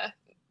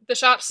the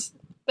shops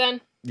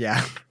then?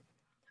 Yeah.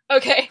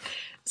 Okay.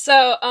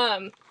 So,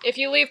 if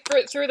you leave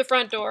through the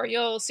front door,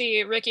 you'll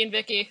see Ricky and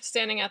Vicky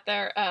standing at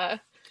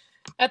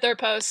their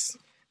posts,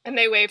 and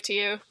they wave to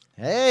you.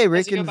 Hey,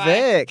 Rick and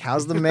Vic,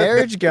 how's the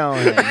marriage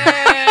going?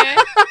 Hey.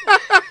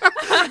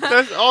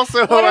 That's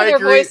also how I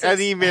greet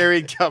any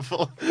married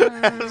couple.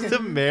 How's the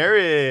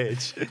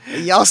marriage?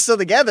 Y'all still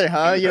together,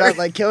 huh? You're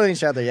not killing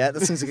each other yet.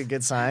 That seems like a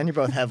good sign. You're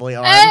both heavily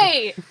armed.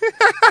 Hey!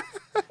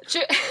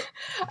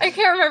 I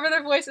can't remember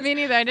their voices. Me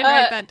neither. I didn't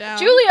write that down.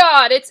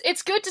 Juilliard,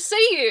 it's good to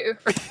see you.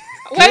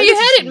 Where are you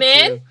headed,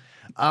 man?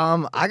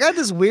 I got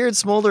this weird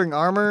smoldering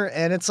armor,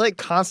 and it's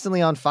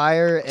constantly on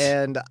fire,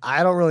 and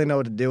I don't really know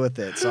what to do with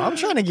it. So I'm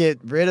trying to get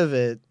rid of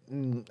it.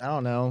 I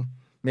don't know.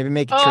 Maybe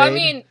make a trade. I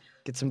mean,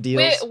 get some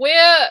deals.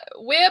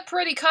 We're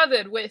pretty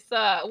covered with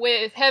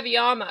heavy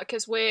armor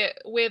because we're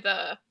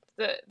the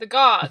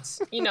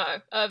guards,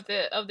 of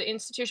the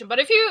institution. But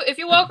if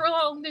you walk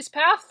along this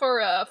path for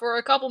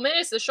a couple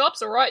minutes, the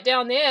shops are right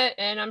down there,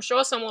 and I'm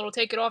sure someone will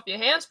take it off your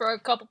hands for a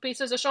couple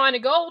pieces of shiny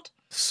gold.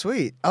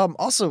 Sweet.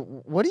 Also,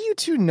 what do you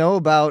two know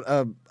about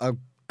a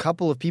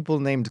couple of people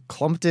named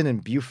Clumpton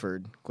and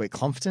Buford? Wait,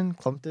 Clumpton,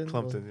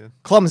 yeah.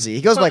 Clumsy.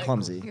 He goes by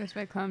Clumsy. He goes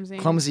by Clumsy.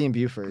 Clumsy and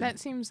Buford. That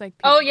seems like.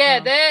 Oh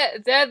yeah,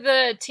 they're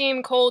the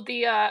team called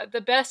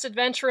the best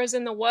adventurers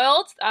in the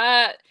world.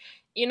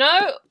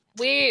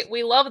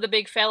 We love the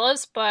big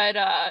fellas, but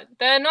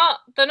they're not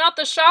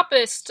the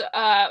sharpest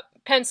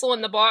pencil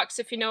in the box,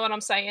 if you know what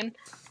I'm saying.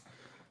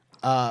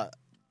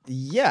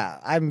 Yeah,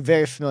 I'm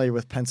very familiar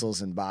with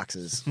pencils and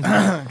boxes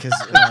because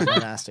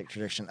monastic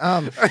tradition.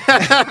 I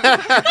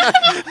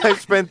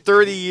spent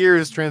 30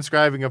 years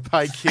transcribing a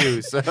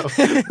PyQ, so.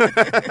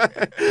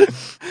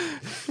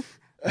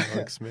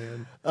 Thanks,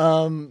 man.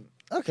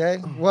 Okay.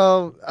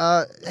 Well,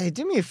 hey,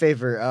 do me a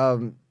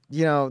favor.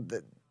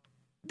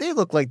 They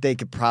look like they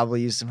could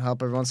probably use some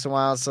help every once in a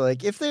while. So,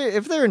 if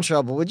they're in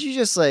trouble, would you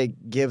just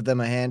give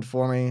them a hand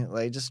for me?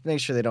 Just make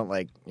sure they don't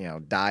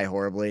die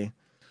horribly.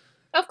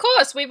 Of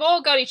course, we've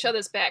all got each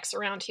other's backs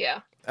around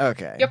here.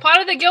 Okay. You're part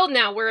of the guild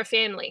now. We're a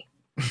family.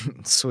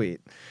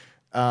 Sweet.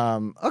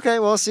 Okay,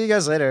 well, see you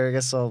guys later. I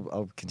guess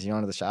I'll continue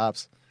on to the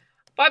shops.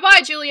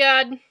 Bye-bye,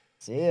 Juilliard.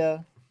 See ya.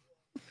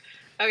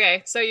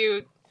 Okay, so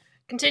you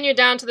continue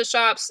down to the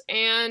shops,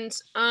 and,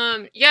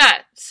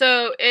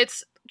 so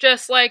it's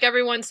just like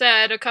everyone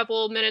said, a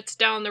couple minutes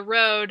down the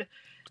road,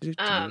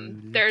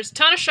 there's a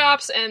ton of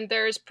shops, and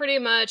there's pretty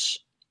much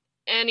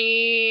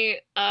any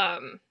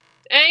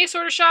any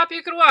sort of shop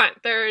you could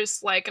want.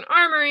 There's like an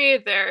armory,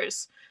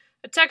 there's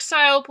a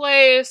textile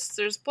place,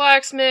 there's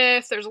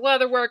blacksmith, there's a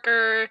leather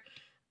worker,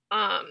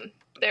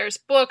 there's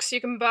books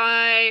you can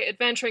buy,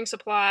 adventuring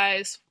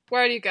supplies.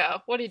 Where do you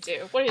go? What do you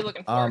do? What are you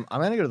looking for? I'm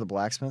gonna go to the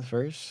blacksmith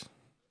first.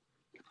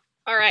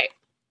 All right.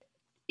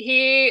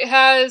 He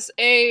has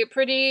a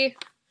pretty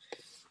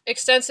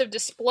extensive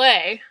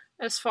display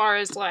as far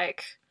as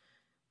like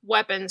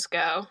weapons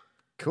go.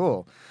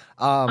 Cool.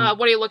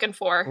 What are you looking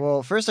for?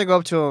 Well, first I go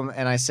up to him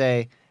and I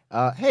say,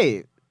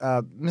 "Hey,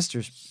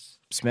 Mr.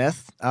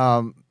 Smith,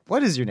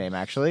 what is your name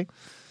actually?"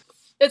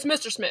 It's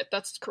Mr. Smith.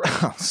 That's correct.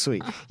 Oh,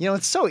 sweet. You know,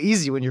 it's so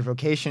easy when your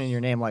vocation and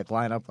your name like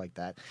line up like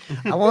that.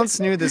 I once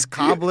knew this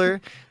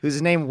cobbler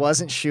whose name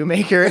wasn't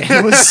Shoemaker, and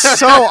it was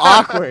so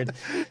awkward.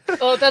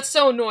 Oh, that's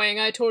so annoying.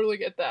 I totally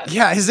get that.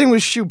 Yeah, his name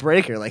was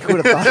Shoebreaker. Like, who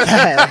would have thought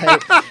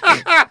that?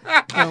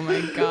 Like, Oh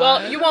my god.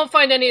 Well, you won't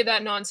find any of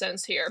that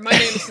nonsense here. My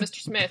name is Mr.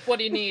 Smith. What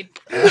do you need?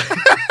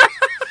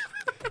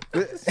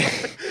 I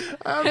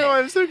don't know.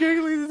 I'm so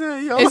giggly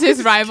today. Y'all. Is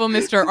his rival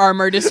Mr.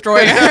 Armor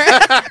Destroyer?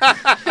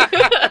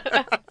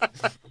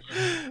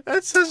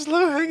 That's such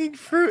low-hanging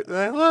fruit, and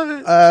I love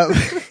it.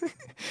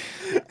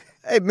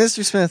 Hey,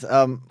 Mr. Smith.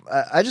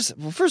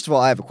 Well, first of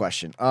all, I have a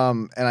question.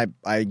 And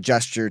I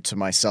gesture to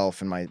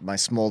myself and my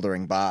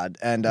smoldering bod,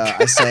 and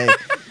I say,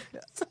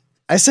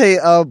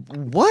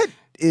 what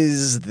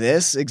is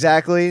this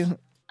exactly?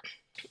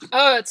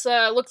 Oh, it's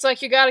looks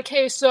like you got a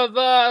case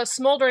of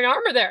smoldering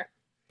armor there.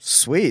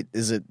 Sweet.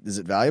 Is it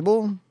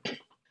valuable?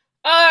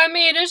 I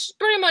mean, it's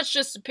pretty much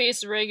just a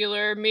piece of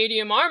regular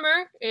medium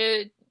armor.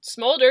 It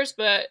smolders,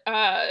 but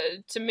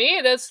to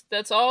me,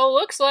 that's all it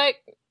looks like.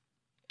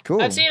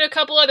 Cool. I've seen a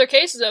couple other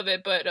cases of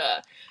it, but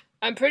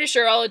I'm pretty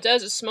sure all it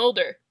does is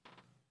smolder.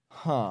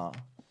 Huh.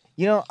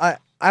 You know,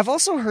 I've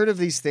also heard of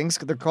these things.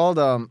 They're called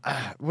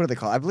what are they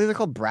called? I believe they're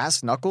called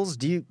brass knuckles.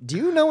 Do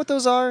you know what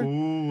those are?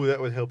 Ooh,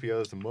 that would help you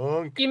out as a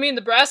monk. You mean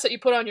the brass that you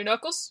put on your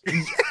knuckles?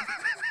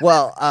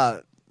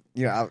 Well,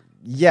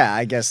 yeah,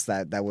 I guess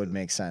that would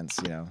make sense.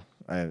 You know,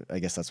 I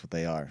guess that's what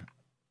they are.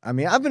 I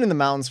mean, I've been in the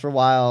mountains for a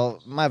while.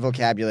 My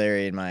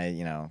vocabulary and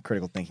my,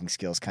 critical thinking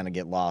skills kind of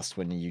get lost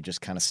when you just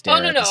kind of stare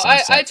at the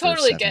sunset I for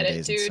totally 7 get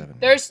it, days and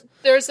dude. 7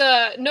 There's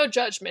no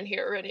judgment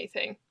here or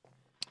anything.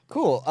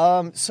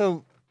 Cool.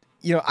 So,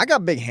 I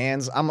got big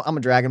hands. I'm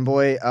a dragon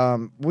boy.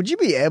 Would you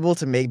be able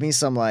to make me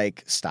some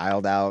like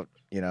styled out,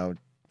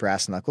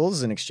 brass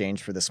knuckles in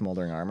exchange for the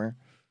smoldering armor?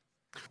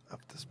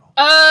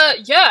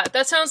 Yeah,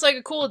 that sounds like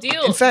a cool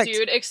deal, In fact,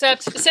 dude.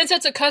 Except since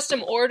it's a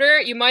custom order,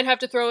 you might have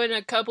to throw in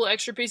a couple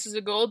extra pieces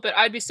of gold, but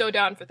I'd be so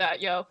down for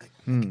that, yo.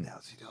 Now,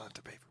 so you don't have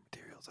to pay for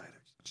materials either.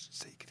 Just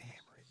so you can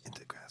hammer it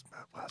into brass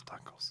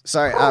knuckles.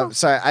 Sorry.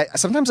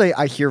 Sometimes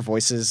I hear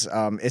voices.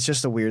 It's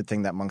just a weird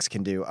thing that monks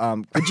can do.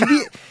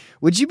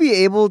 Would you be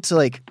able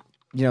to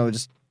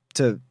just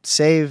to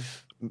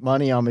save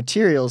money on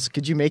materials?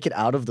 Could you make it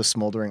out of the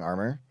smoldering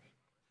armor?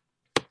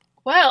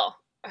 Well,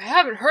 I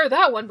haven't heard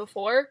that one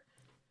before.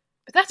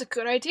 But that's a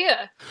good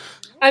idea.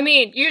 I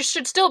mean, you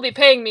should still be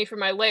paying me for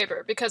my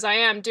labor, because I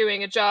am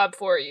doing a job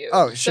for you.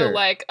 Oh, sure.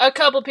 So, a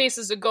couple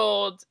pieces of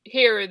gold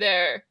here or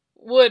there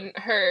wouldn't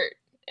hurt,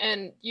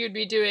 and you'd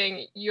be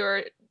doing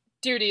your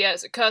duty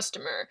as a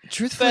customer.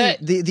 Truthfully,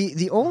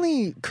 the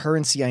only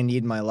currency I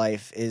need in my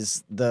life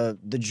is the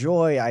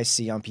joy I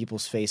see on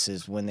people's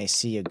faces when they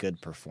see a good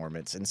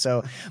performance. And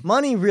so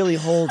money really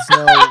holds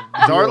no...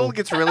 Dartle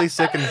gets really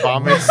sick and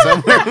vomits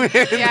somewhere.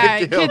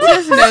 Yeah,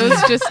 Kit's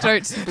nose just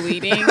starts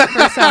bleeding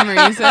for some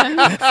reason.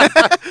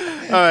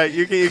 All right,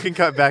 you can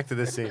cut back to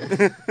this scene.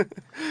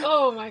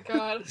 Oh my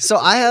god. So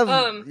I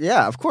have...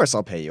 yeah, of course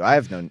I'll pay you. I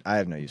have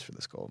no use for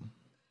this gold.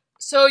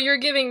 So you're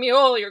giving me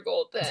all your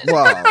gold then?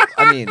 Well,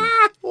 I mean...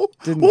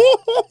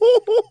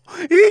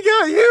 He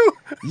got you!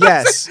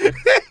 Yes.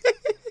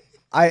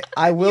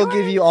 I will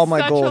give you all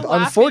my such gold. a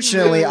laughing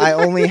Unfortunately, mood. I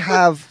only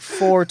have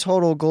 4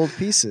 total gold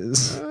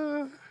pieces.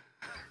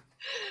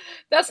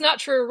 That's not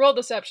true. Roll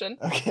deception.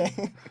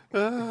 Okay.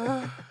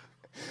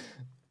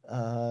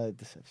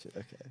 Deception.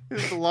 Okay.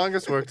 This is the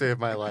longest workday of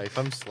my life.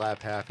 I'm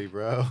slap happy,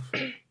 bro.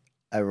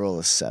 I roll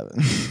a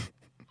 7.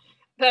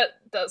 That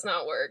does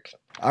not work.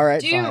 All right,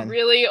 Do you fine.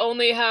 really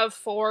only have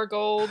 4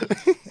 gold?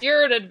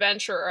 You're an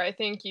adventurer. I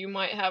think you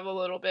might have a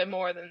little bit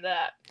more than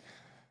that.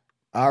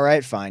 All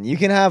right, fine. You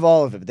can have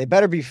all of it, but they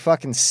better be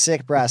fucking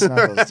sick brass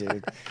knuckles,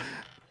 dude.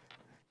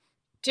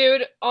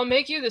 Dude, I'll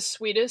make you the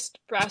sweetest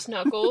brass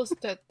knuckles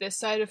that this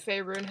side of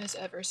Faerun has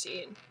ever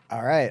seen.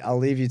 All right, I'll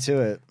leave you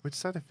to it. Which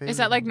side of Is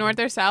that like north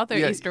or south or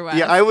east or west?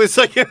 Yeah, I was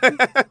like...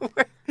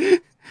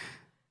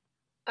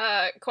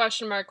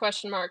 Question mark,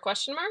 question mark,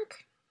 question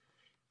mark?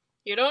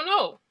 You don't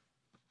know.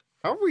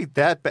 How are we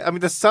that bad? I mean,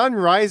 the sun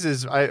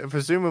rises,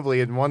 presumably,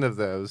 in one of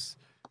those,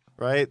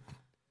 right?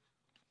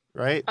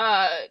 Right?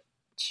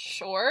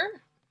 Sure.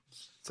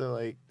 So,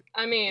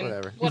 I mean,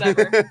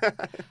 whatever.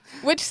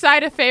 Which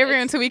side of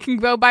Faerun so we can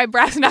go buy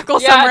brass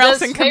knuckles Yeah, somewhere else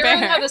does and Faerun compare?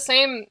 have the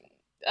same,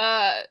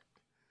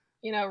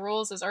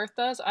 rules as Earth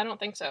does? I don't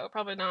think so.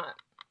 Probably not.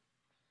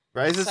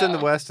 Rises in the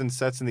So. west and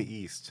sets in the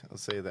east. I'll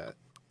say that.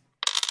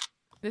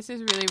 This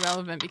is really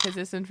relevant because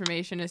this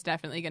information is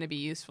definitely going to be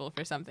useful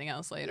for something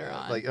else later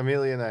on. Like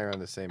Amelia and I are on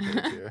the same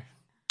page here.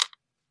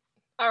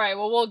 All right,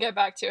 well, we'll get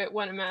back to it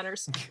when it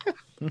matters.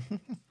 Okay,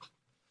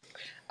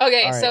 All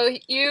right. so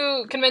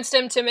you convinced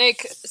him to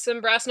make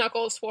some brass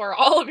knuckles for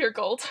all of your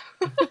gold.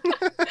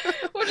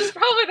 Which is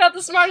probably not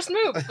the smartest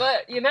move,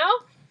 but, you know?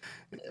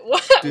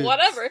 Dude,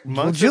 Whatever.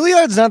 Well, Monks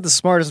Juilliard's not the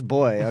smartest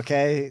boy,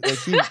 okay?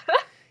 Like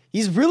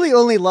he's really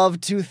only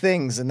loved two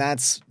things, and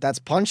that's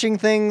punching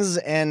things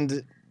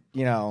and,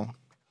 you know,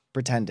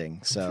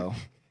 pretending. So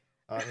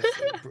honestly,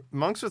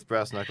 monks with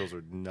brass knuckles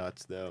are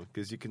nuts though,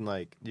 because you can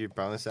like your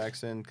bonus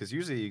action. Because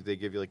usually they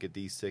give you like a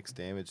D6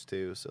 damage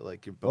too, so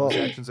like your bonus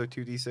actions are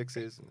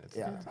 2d6s. And it's,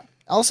 yeah.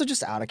 Also,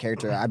 just out of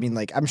character. I mean,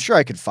 like I'm sure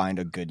I could find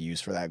a good use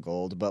for that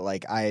gold, but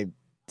like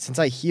since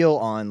I heal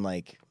on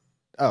like.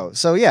 Oh,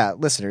 so yeah,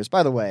 listeners,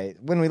 by the way,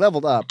 when we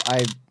leveled up,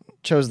 I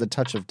chose the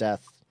Touch of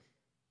Death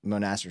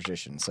Monastic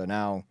Tradition. So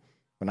now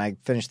when I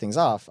finish things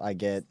off, I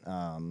get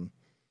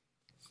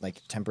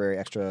like temporary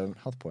extra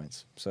health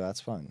points. So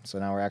that's fun. So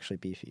now we're actually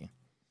beefy.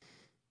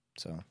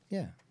 So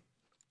yeah,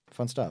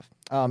 fun stuff.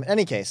 In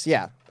any case,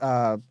 yeah.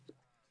 All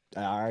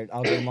right,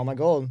 I'll give him all my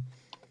gold.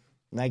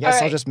 And I guess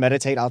All I'll right. just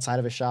meditate outside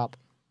of his shop.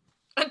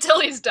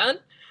 Until he's done.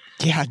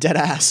 Yeah, dead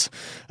ass.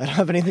 I don't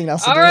have anything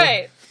else to All do.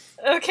 right.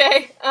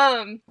 Okay.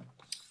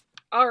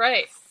 All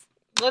right.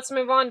 Let's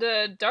move on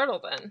to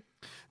Dartle then.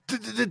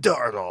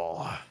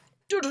 Dartle.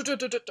 Dartle.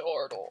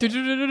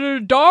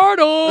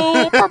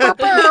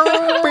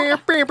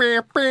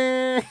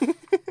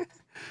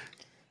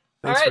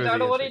 All right,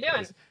 Dartle, what are you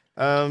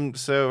doing?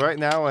 So right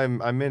now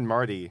I'm in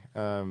Marty.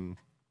 I'm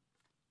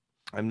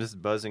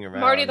just buzzing around.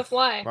 Marty the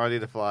Fly. Marty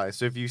the Fly.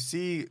 So if you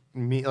see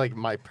me, like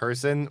my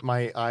person,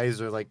 my eyes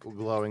are like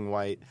glowing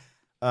white.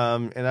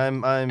 And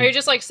I'm. Are you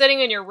just like sitting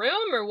in your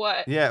room or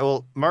what? Yeah.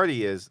 Well,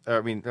 Marty is.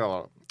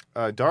 Dartle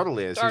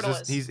is.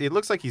 Dartle is. It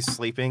looks like he's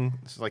sleeping.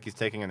 It's like he's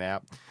taking a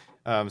nap.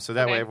 So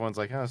that way Okay. everyone's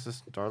like, oh, it's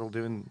just Dartle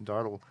doing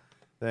Dartle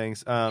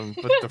things. But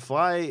the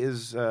fly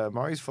is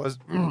Marty's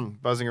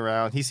buzzing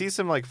around. He sees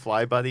some like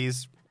fly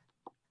buddies,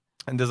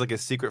 and does like a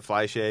secret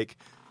fly shake.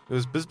 It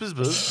was buzz buzz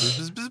buzz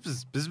buzz buzz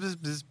buzz buzz buzz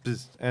buzz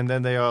buzz, and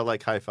then they all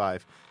like high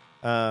five.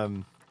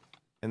 And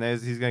then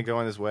he's gonna go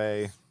on his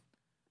way.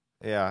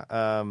 Yeah.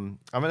 I'm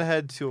gonna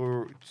head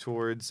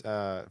towards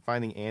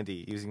finding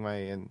Andy using my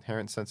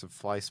inherent sense of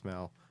fly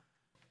smell.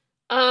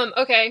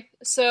 Okay,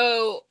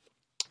 so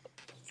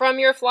from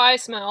your fly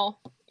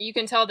smell, you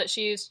can tell that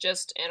she's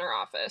just in her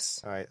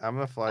office. All right, I'm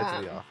gonna fly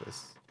to the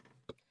office.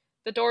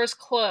 The door's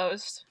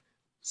closed,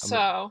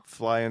 so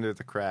Fly under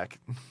the crack.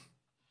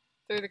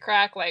 through the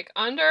crack, like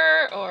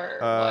under or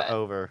what?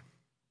 Over.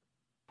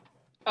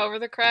 Over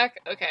the crack?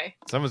 Okay,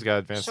 Someone's got to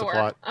advance sure.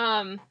 the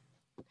plot.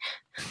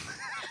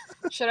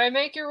 Should I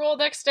make you roll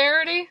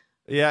dexterity?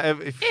 Yeah,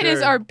 if It is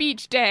sure. our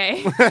beach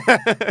day.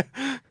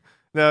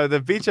 No, the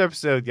beach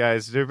episode,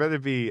 guys. There better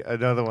be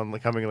another one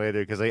coming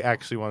later because I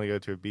actually want to go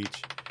to a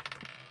beach.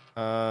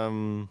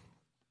 11.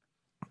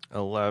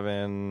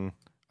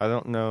 I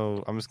don't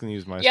know. I'm just gonna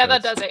use my. Yeah, that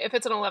stats. does it. If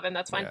it's an 11,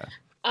 that's fine.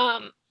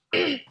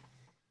 Yeah.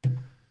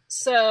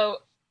 So,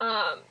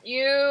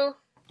 you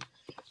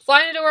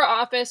fly into her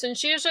office, and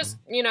she's just,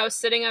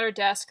 sitting at her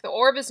desk. The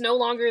orb is no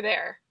longer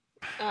there.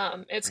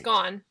 It's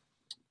gone.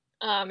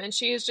 And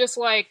she's just,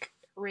 like,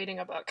 reading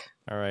a book.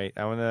 All right,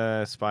 I want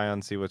to spy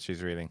on, see what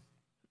she's reading.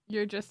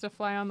 You're just a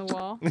fly on the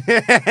wall.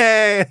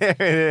 There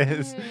it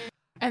is.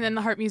 And then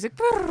the harp music.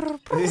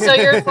 So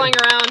you're flying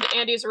around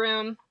Andy's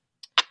room.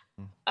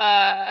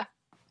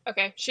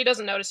 Okay, she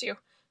doesn't notice you.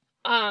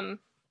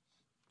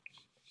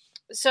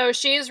 So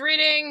she's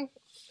reading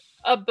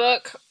a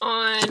book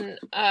on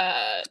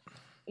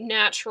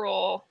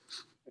natural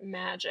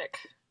magic.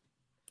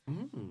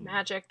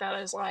 Magic that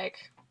is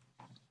like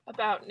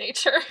about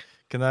nature.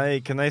 Can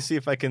I see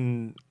if I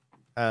can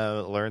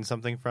learn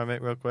something from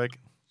it real quick?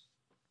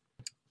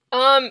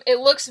 It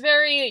looks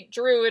very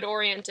druid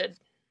oriented.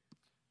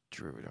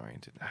 Druid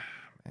oriented.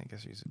 I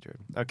guess he's a druid.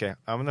 Okay,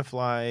 I'm gonna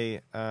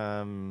fly.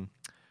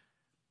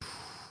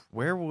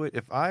 Where would,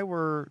 if I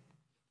were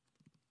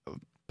a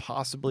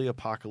possibly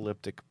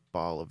apocalyptic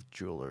ball of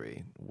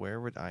jewelry, where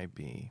would I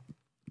be?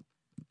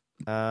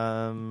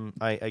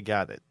 I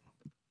got it.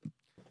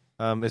 Is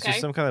there Okay.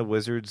 some kind of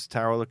wizard's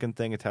tower looking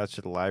thing attached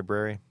to the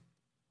library?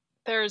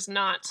 There's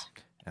not.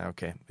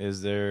 Okay.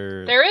 Is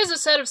there? There is a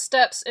set of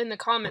steps in the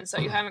commons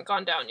that you haven't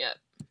gone down yet.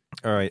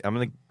 All right, I'm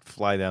gonna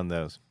fly down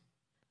those.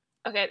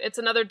 Okay, it's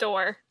another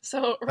door.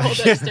 So roll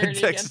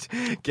dexterity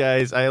again.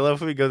 Guys, I love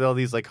when we go to all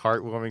these like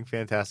heartwarming,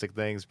 fantastic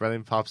things.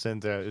 Brennan pops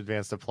in to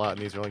advance the plot,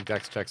 and he's rolling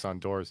dex checks on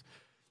doors.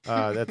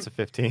 That's a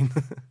 15.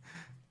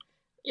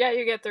 Yeah,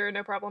 you get through,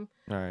 no problem.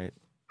 All right.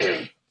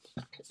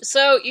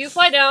 So you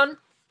fly down,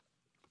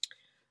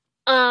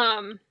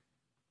 and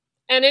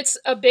it's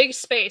a big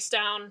space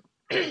down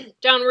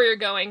where you're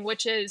going,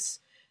 which is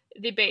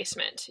the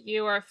basement.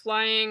 You are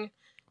flying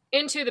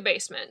into the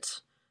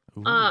basement.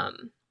 Ooh.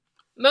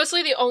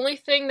 Mostly the only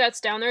thing that's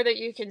down there that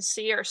you can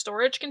see are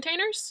storage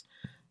containers.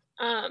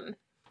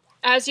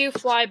 as you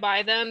fly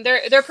by them,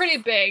 they're pretty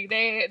big.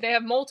 They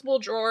have multiple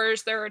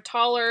drawers. They're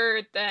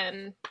taller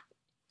than,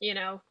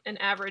 an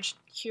average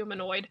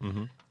humanoid.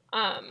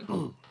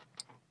 Mm-hmm.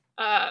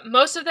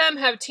 Most of them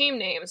have team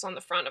names on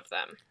the front of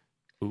them.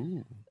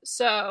 Ooh.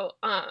 So,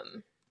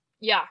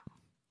 yeah,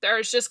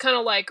 there's just kind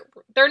of like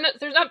there's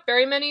not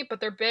very many, but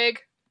they're big,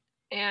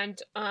 and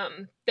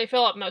they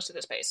fill up most of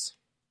the space.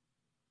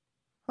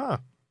 Huh.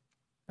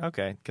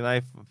 Okay. Can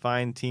I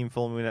find Team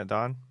Full Moon at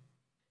Dawn?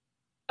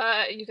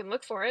 You can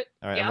look for it.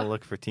 All right, yeah. I'm gonna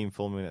look for Team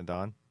Full Moon at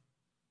Dawn.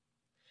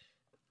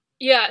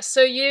 Yeah.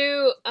 So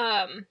you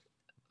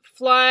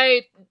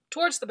fly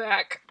towards the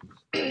back,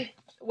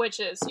 which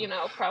is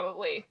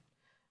probably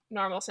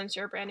normal since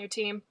you're a brand new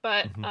team.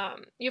 But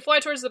you fly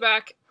towards the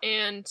back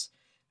and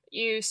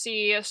you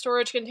see a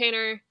storage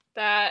container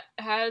that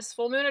has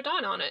Full Moon at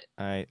Dawn on it.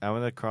 All right, I'm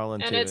gonna crawl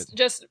into and it.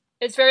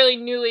 It's fairly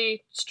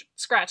newly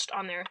scratched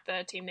on there,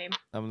 the team name.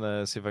 I'm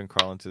gonna see if I can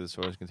crawl into the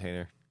storage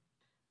container.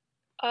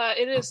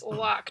 It is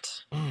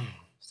locked,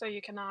 so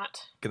you cannot.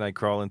 Can I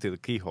crawl into the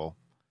keyhole?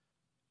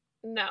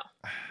 No.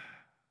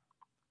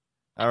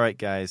 All right,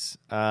 guys.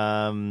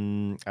 I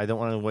don't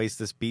want to waste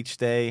this beach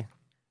day.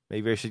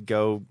 Maybe I should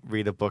go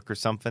read a book or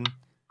something.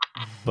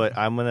 But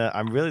I'm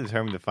really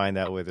determined to find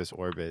out where this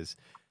orb is.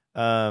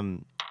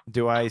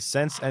 Do I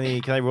sense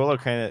any? Can I roll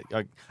Arcana?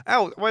 Why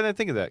didn't I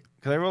think of that?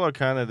 Can I roll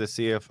Arcana to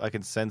see if I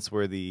can sense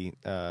where the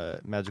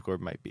magic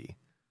orb might be?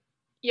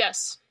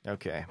 Yes.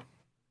 Okay.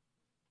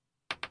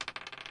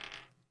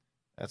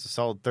 That's a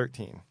solid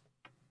 13.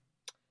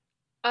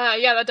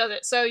 Yeah, that does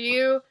it. So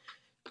you,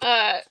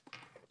 tap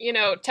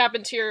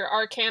into your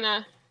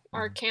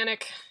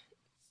arcanic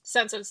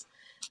senses,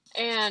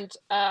 and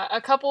a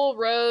couple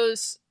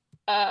rows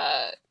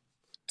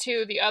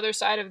to the other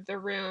side of the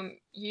room,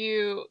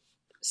 you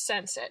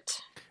sense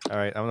it. All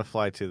right, I'm gonna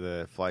fly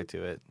to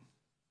it.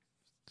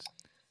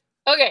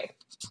 Okay,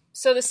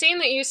 so the scene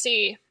that you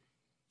see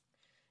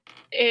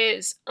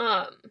is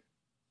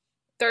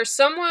there's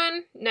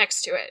someone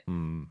next to it.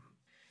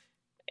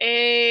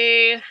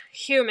 A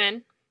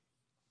human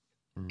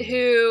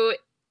who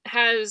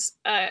has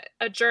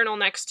a journal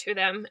next to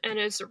them and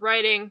is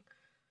writing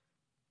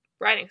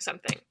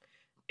something.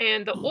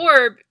 And the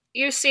orb,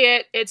 you see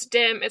it, it's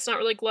dim, it's not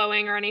really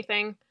glowing or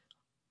anything.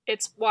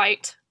 It's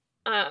white.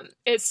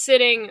 It's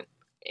sitting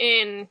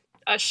in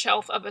a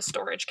shelf of a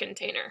storage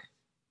container.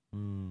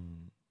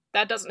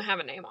 That doesn't have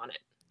a name on it.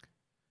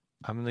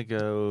 I'm going to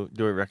go...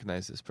 Do I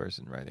recognize this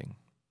person writing?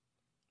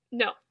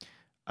 No.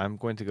 I'm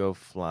going to go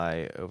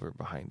fly over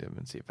behind him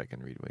and see if I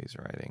can read what he's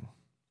writing.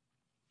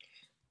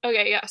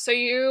 Okay, yeah. So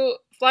you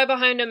fly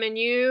behind him and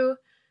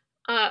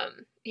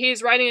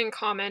he's writing in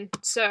common.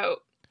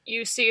 So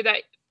you see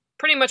that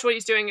pretty much what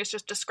he's doing is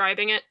just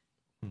describing it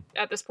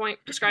at this point,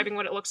 describing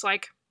what it looks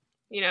like.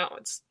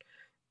 It's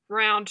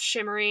round,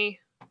 shimmery,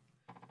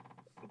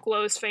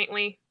 glows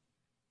faintly.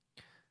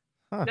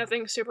 Huh.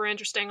 Nothing super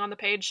interesting on the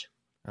page.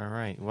 All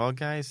right. Well,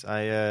 guys,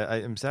 I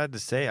am sad to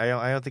say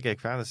I don't think I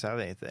found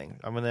anything.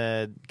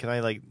 Can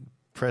I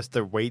press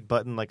the wait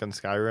button like on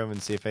Skyrim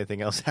and see if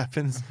anything else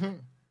happens?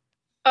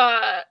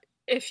 How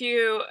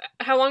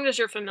long does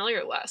your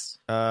familiar last?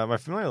 My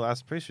familiar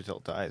lasts pretty sure till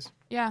it dies.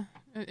 Yeah,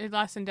 it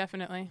lasts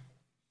indefinitely.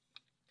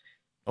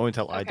 Only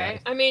until I die.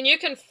 I mean, you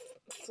can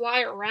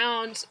fly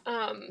around.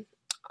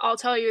 I'll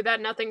tell you that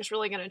nothing's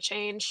really going to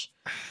change.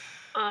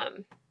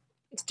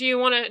 Do you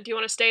want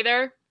to stay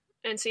there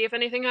and see if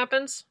anything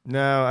happens?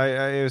 No, I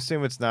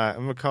assume it's not.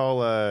 I'm gonna call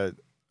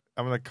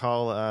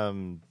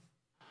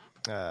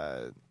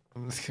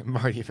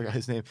Marty, I forgot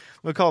his name.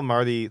 I'm gonna call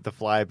Marty the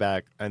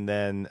flyback, and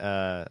then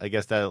I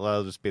guess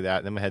that'll just be that.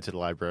 And then I'm gonna head to the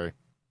library.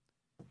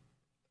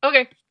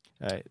 Okay.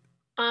 All right.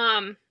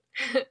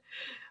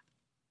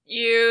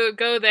 You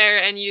go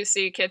there and you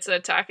see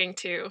Kitsa talking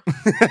to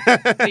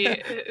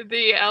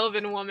the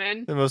elven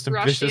woman. The most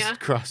ambitious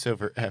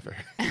crossover ever.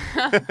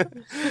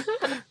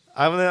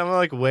 I'm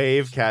gonna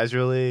wave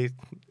casually.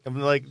 I'm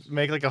gonna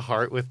make a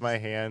heart with my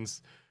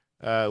hands,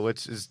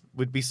 which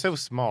would be so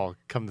small.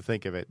 Come to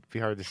think of it, it'd be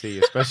hard to see,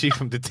 especially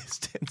from the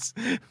distance.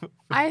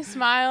 I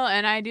smile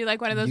and I do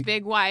one of those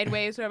big wide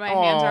waves where my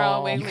hands are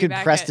all wiggly. You could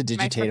back press at to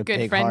digitate my a good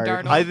big friend heart.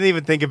 Dartle. I didn't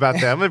even think about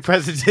that. I'm gonna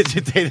press to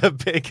digitate a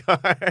big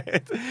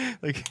heart.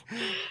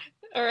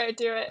 All right,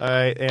 do it. All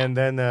right, and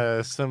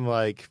then some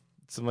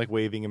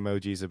waving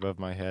emojis above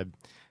my head.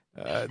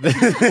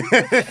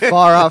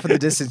 Far off in the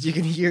distance, you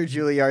can hear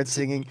Juilliard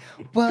singing,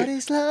 "What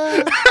is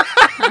love?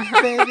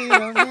 Baby,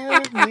 don't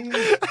hurt me."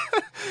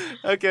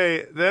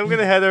 Okay, then I'm going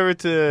to head over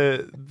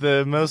to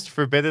the most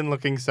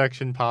forbidden-looking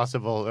section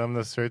possible. I'm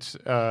going to search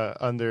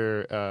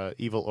under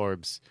evil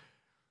orbs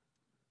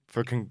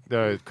for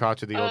the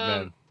crotch of the old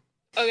man.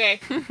 Okay.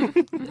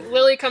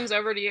 Lily comes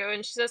over to you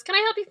and she says, "Can I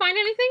help you find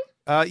anything?"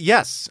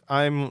 Yes,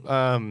 I'm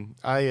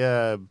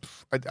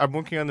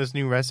working on this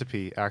new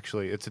recipe.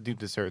 Actually, it's a new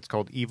dessert. It's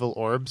called Evil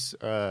Orbs.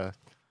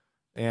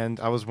 And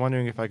I was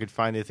wondering if I could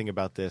find anything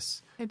about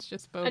this. It's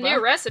just boba. A new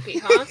recipe,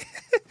 huh?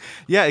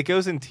 Yeah, it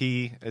goes in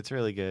tea. It's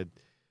really good.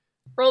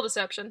 Roll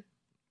deception.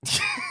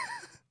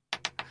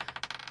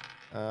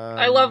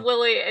 I love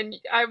Lily, and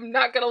I'm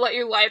not gonna let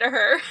you lie to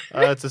her.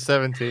 It's a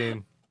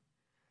 17.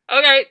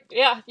 Okay,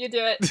 yeah, you do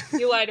it.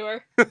 You lie to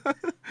her.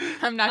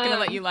 I'm not gonna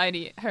let you lie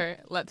to her.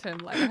 Let him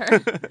lie to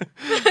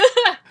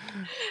her.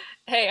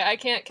 Hey, I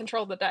can't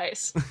control the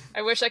dice.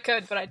 I wish I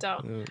could, but I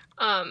don't.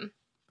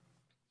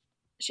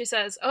 She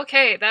says,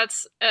 "Okay,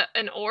 that's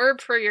an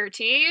orb for your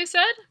tea." You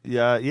said?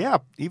 Yeah,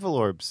 evil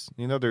orbs.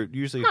 They're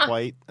usually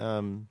white.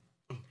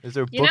 Is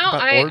there a book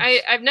about orbs?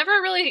 I've never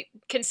really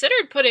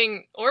considered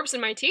putting orbs in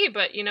my tea,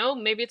 but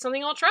maybe it's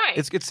something I'll try.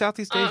 It's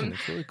Southeast Asian.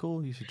 It's really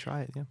cool. You should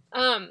try it.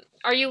 Yeah.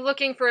 Are you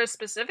looking for a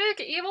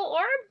specific evil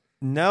orb?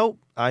 No,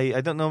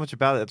 I don't know much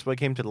about it. That's why I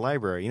came to the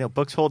library.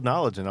 Books hold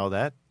knowledge and all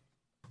that.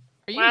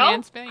 Are you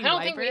mansplaining I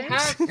don't think we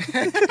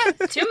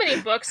have too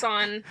many books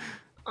on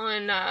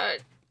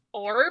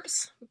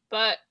orbs,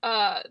 but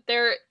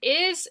there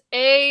is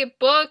a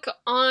book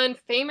on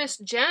famous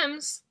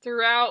gems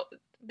throughout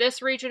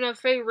this region of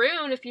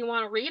Faerun if you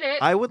want to read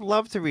it. I would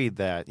love to read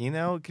that.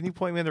 Can you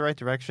point me in the right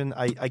direction?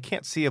 I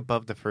can't see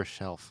above the first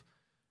shelf.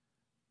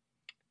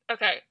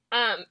 Okay.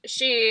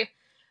 She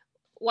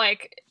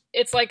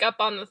it's up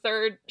on the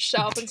third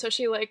shelf, and so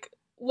she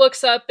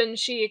looks up and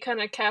she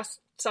kind of casts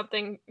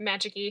something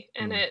magic-y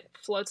and it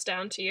floats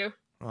down to you.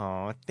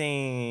 Oh,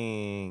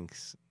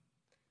 thanks.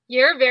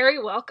 You're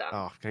very welcome.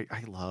 Oh,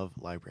 I love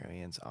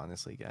librarians,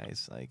 honestly,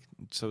 guys.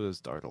 So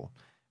does Dartle.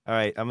 All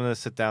right, I'm gonna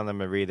sit down and I'm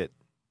gonna read it.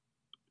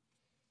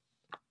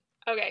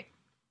 Okay.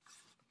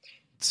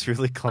 It's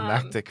really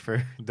climactic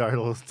for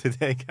Dartle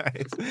today,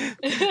 guys.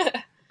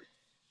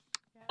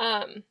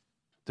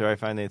 Do I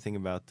find anything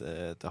about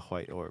the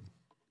white orb?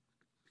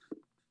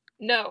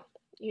 No,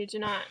 you do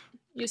not.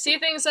 You see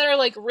things that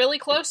are really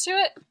close to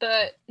it,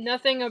 but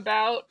nothing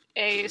about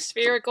a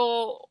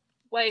spherical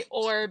white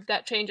orb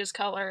that changes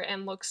color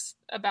and looks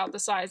about the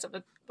size of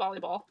a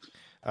volleyball. All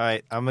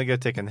right, I'm gonna go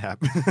take a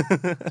nap.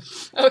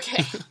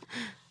 Okay.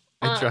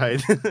 I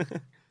tried.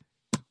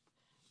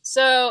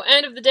 So,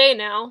 end of the day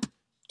now.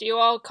 Do you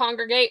all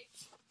congregate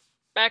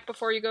back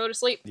before you go to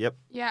sleep? Yep.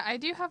 Yeah, I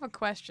do have a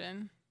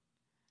question.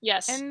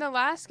 Yes. In the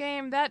last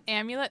game, that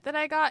amulet that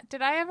I got,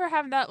 did I ever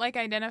have that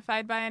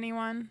identified by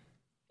anyone?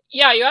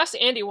 Yeah, you asked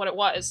Andy what it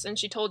was, and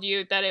she told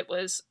you that it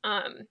was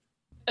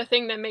a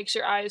thing that makes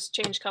your eyes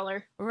change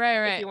color.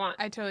 Right. If you want.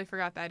 I totally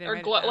forgot that. I didn't or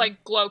write glow, it down.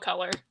 glow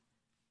color.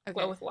 Okay.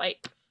 Glow with light.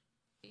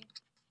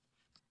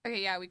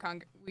 Okay, yeah, we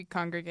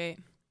congregate.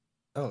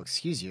 Oh,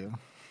 excuse you.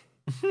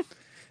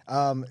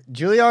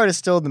 Juilliard is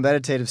still in the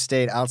meditative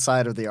state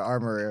outside of the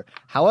armorer.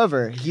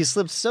 However, he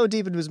slipped so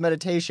deep into his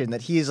meditation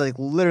that he is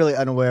literally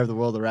unaware of the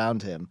world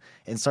around him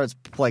and starts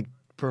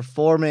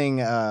performing.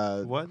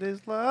 What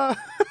is love?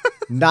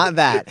 Not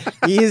that.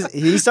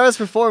 He starts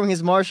performing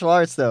his martial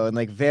arts though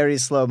in very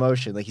slow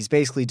motion. He's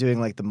basically doing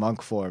the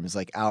monk forms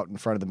out in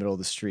front of the middle of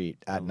the street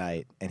at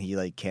night, and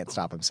he can't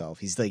stop himself.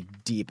 He's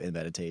deep in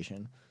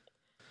meditation.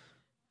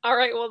 All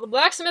right. Well, the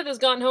blacksmith has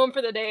gone home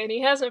for the day, and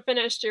he hasn't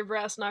finished your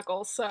brass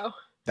knuckles, so.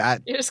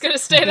 That you're just gonna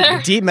stay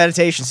there. Deep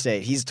meditation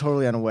state. He's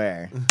totally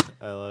unaware.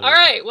 I love it. All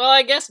right. Well,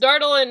 I guess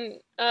Dartle and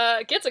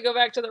Kitsa go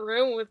back to the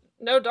room with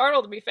no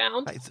Dartle to be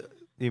found.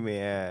 You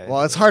mean?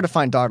 Well, it's hard to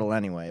find Dartle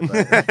anyway.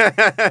 But...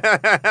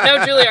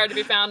 no Juilliard to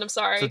be found. I'm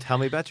sorry. So tell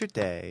me about your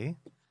day.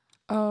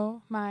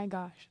 Oh my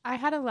gosh. I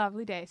had a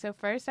lovely day. So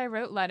first I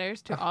wrote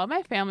letters to all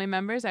my family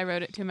members. I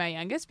wrote it to my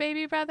youngest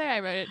baby brother. I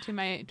wrote it to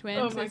my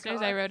twin sisters.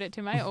 God. I wrote it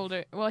to my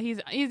older... Well,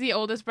 he's the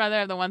oldest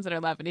brother of the ones that are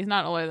left, but he's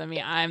not older than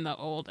me. I'm the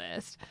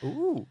oldest.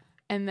 Ooh.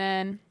 And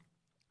then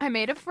I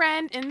made a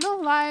friend in the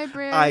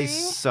library. I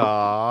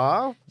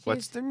saw.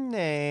 What's their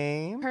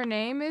name? Her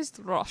name is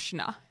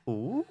Roshna.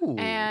 Ooh.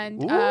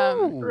 And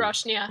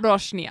Roshnia.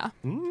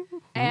 Mm-hmm.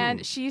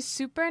 And she's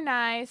super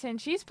nice,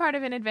 and she's part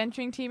of an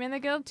adventuring team in the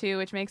guild too,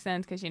 which makes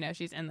sense because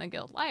she's in the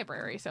guild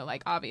library. So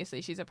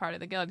obviously she's a part of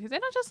the guild because they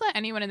don't just let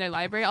anyone in their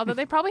library. Although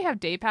they probably have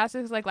day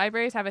passes.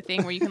 Libraries have a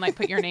thing where you can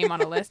put your name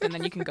on a list and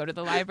then you can go to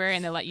the library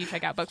and they'll let you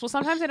check out books. Well,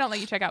 sometimes they don't let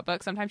you check out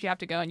books. Sometimes you have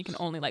to go and you can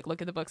only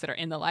look at the books that are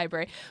in the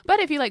library. But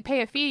if you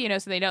pay a fee,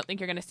 so they don't think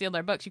you're going to steal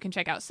their books, you can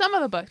check out some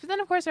of the books. But then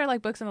of course there are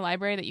books in the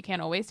library that you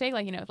can't always take,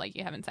 if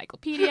you have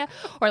encyclopedia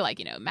or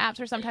maps,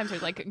 or sometimes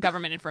there's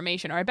government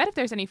information. Or I bet if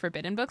there's any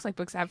forbidden books,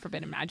 books that have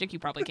forbidden magic, you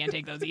probably can't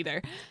take those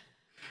either.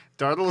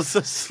 Dartle's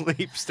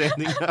asleep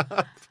standing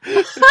up.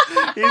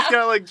 He's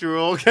got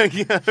drool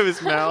coming out of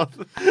his mouth.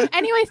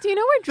 Anyways, do you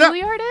know where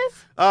Juilliard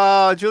is?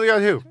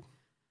 Juilliard who?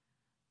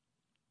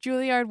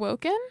 Juilliard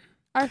Woken?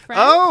 Our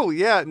friend? Oh,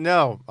 yeah,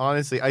 no.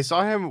 Honestly, I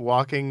saw him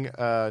walking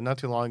not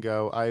too long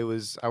ago. I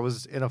was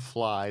in a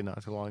fly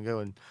not too long ago,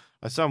 and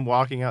I saw him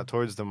walking out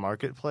towards the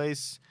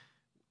marketplace.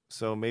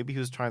 So maybe he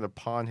was trying to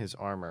pawn his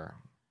armor.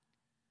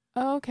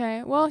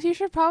 Okay. Well, he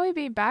should probably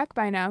be back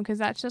by now because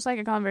that's just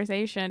a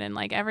conversation, and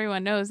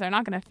everyone knows they're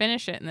not going to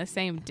finish it in the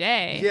same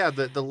day. Yeah,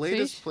 the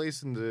latest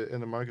place in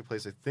the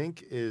marketplace I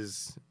think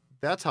is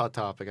that's Hot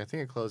Topic. I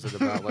think it closed at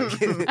about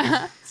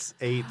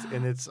 8,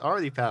 and it's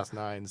already past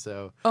 9.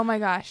 So. Oh my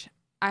gosh,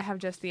 I have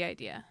just the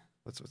idea.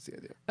 What's the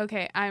idea?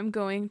 Okay, I'm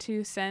going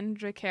to send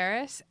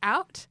Dracarys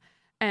out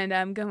And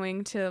I'm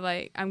going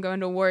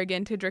to war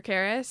again to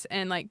Dracarys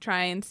and like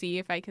try and see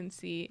if I can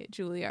see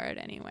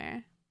Juilliard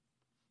anywhere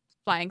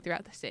flying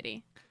throughout the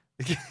city.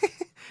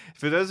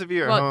 For those of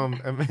you at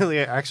home,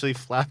 Amelia actually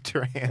flapped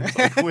her hands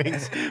like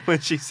wings when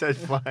she said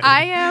flying.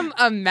 I am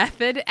a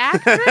method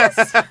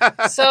actress.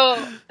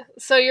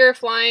 So you're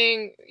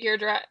flying your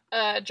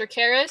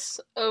Dracarys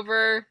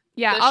over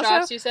the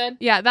shops, you said?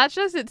 Yeah, that's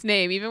just its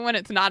name. Even when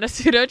it's not a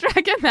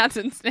pseudo-dragon, that's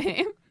its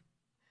name.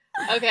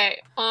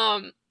 Okay.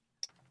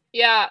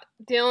 Yeah,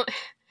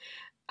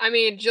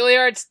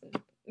 Juilliard's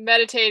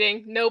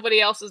meditating. Nobody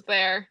else is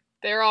there.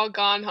 They're all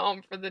gone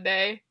home for the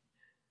day.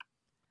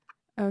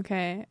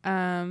 Okay.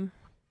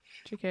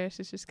 Dracarys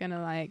is just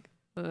gonna like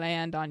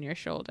land on your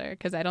shoulder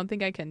because I don't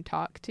think I can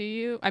talk to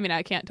you. I mean,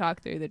 I can't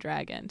talk through the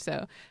dragon.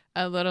 So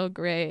a little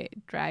gray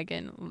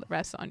dragon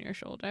rests on your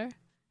shoulder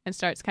and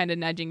starts kind of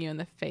nudging you in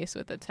the face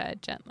with its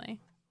head gently.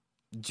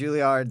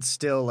 Juilliard,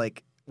 still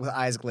like with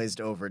eyes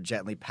glazed over,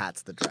 gently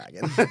pats the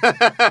dragon.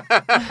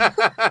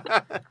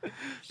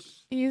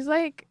 He's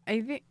like,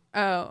 I think,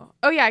 oh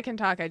yeah, I can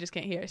talk. I just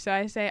can't hear. So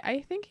I say,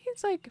 I think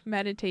he's like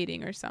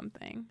meditating or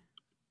something.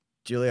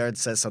 Juilliard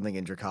says something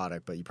in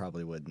Draconic, but you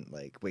probably wouldn't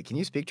wait, can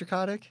you speak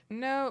Draconic?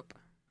 Nope.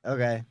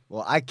 Okay.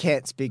 Well, I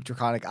can't speak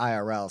Draconic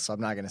IRL, so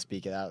I'm not going to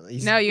speak it out.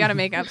 No, you got to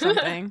make up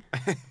something.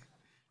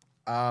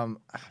 I'm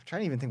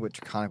trying to even think what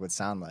Draconic would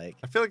sound like.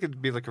 I feel like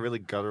it'd be like a really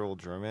guttural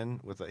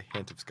German with a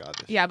hint of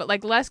Scottish. Yeah, but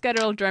like less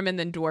guttural German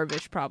than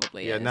Dwarvish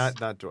probably is. Yeah, not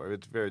Dwarvish.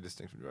 It's very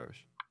distinct from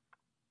Dwarvish.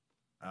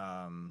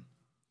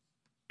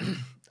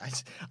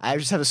 I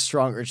just have a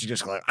strong urge to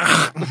just go like,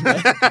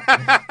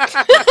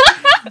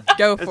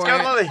 go for it. It's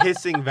got a lot of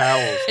hissing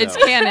vowels. It's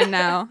canon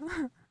now.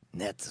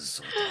 That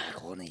was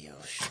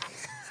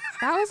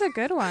a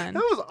good one. That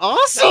was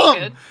awesome.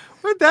 Good.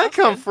 Where'd that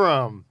come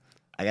from?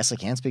 I guess I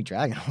can speak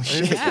dragon. Holy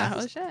shit. Yeah,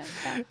 holy shit.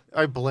 Yeah.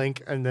 I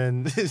blink and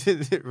then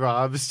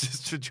Rob's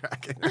just a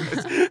dragon.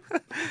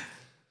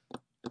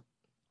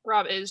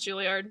 Rob is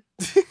Juilliard.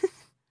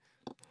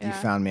 You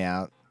found me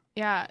out.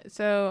 Yeah,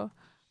 so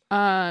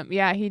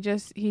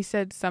he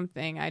said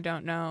something. I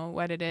don't know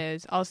what it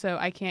is. Also,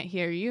 I can't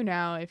hear you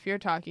now if you're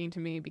talking to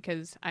me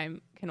because I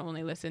can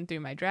only listen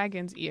through my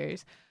dragon's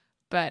ears.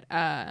 But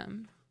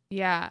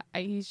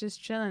he's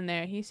just chilling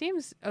there. He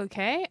seems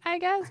okay, I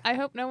guess. I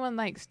hope no one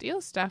like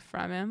steals stuff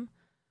from him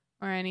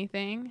or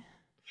anything.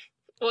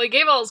 Well, he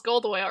gave all his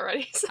gold away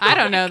already. So. I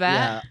don't know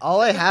that. Yeah,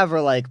 all I have are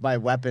like my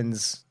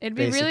weapons. It'd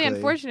be really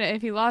unfortunate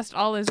if he lost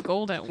all his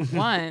gold at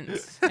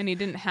once and he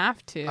didn't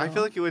have to. I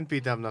feel like you wouldn't be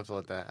dumb enough to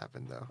let that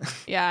happen, though.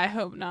 Yeah, I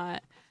hope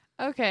not.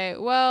 Okay,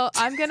 well,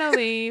 I'm going to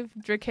leave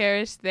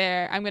Dracarys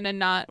there. I'm going to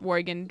not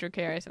Worgen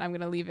Dracarys, and I'm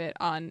going to leave it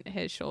on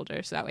his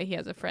shoulder so that way he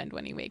has a friend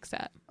when he wakes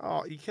up.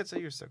 Oh, you can't say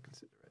you're so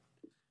considerate.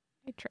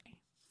 I try.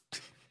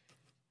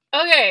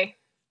 Okay.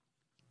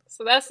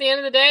 So that's the end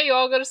of the day. You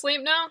all go to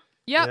sleep now?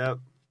 Yep.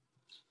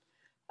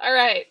 All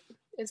right.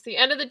 It's the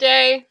end of the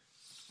day.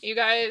 You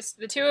guys,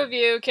 the two of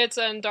you,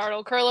 Kitsa and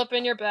Dartle, curl up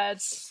in your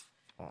beds,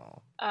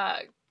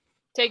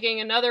 taking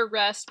another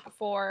rest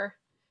before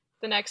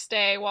the next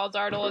day while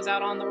Dartle is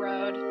out on the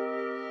road.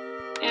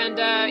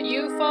 And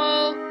you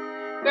fall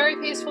very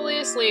peacefully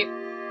asleep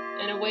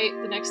and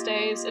await the next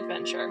day's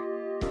adventure.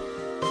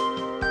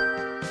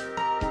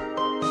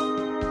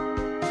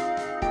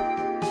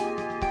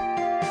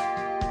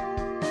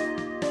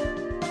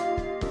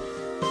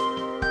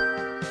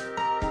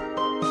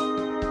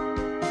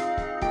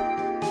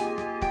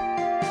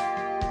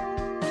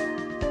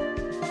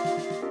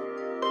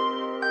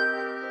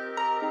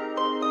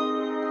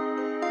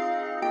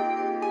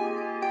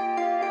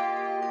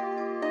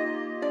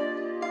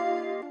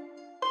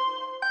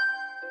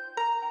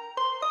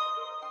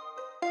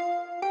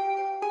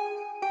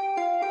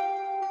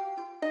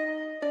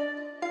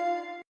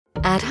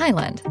 At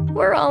Highland,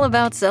 we're all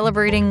about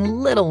celebrating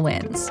little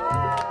wins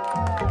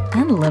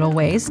and little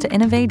ways to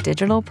innovate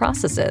digital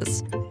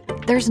processes.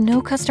 There's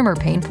no customer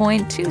pain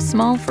point too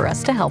small for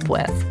us to help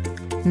with.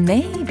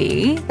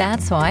 Maybe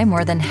that's why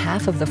more than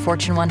half of the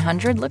Fortune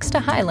 100 looks to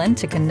Highland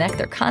to connect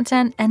their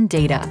content and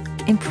data,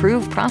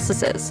 improve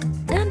processes,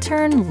 and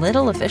turn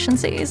little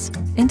efficiencies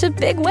into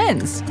big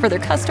wins for their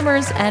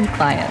customers and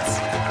clients.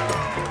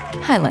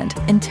 Highland,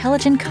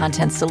 intelligent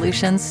content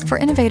solutions for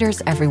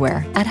innovators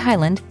everywhere at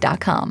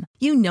highland.com.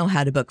 You know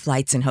how to book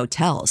flights and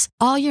hotels.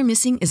 All you're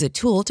missing is a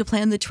tool to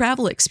plan the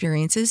travel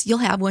experiences you'll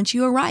have once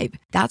you arrive.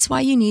 That's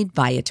why you need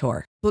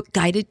Viator. Book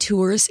guided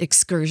tours,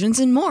 excursions,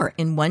 and more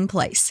in one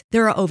place.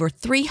 There are over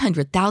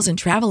 300,000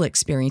 travel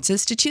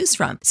experiences to choose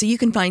from, so you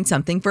can find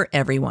something for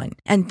everyone.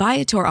 And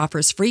Viator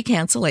offers free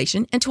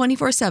cancellation and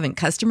 24/7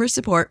 customer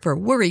support for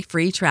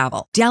worry-free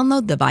travel.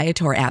 Download the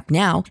Viator app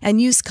now and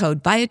use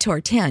code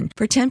Viator10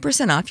 for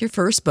 10% off your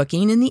first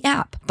booking in the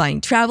app.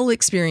 Find travel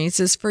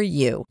experiences for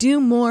you. Do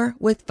more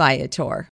with Viator.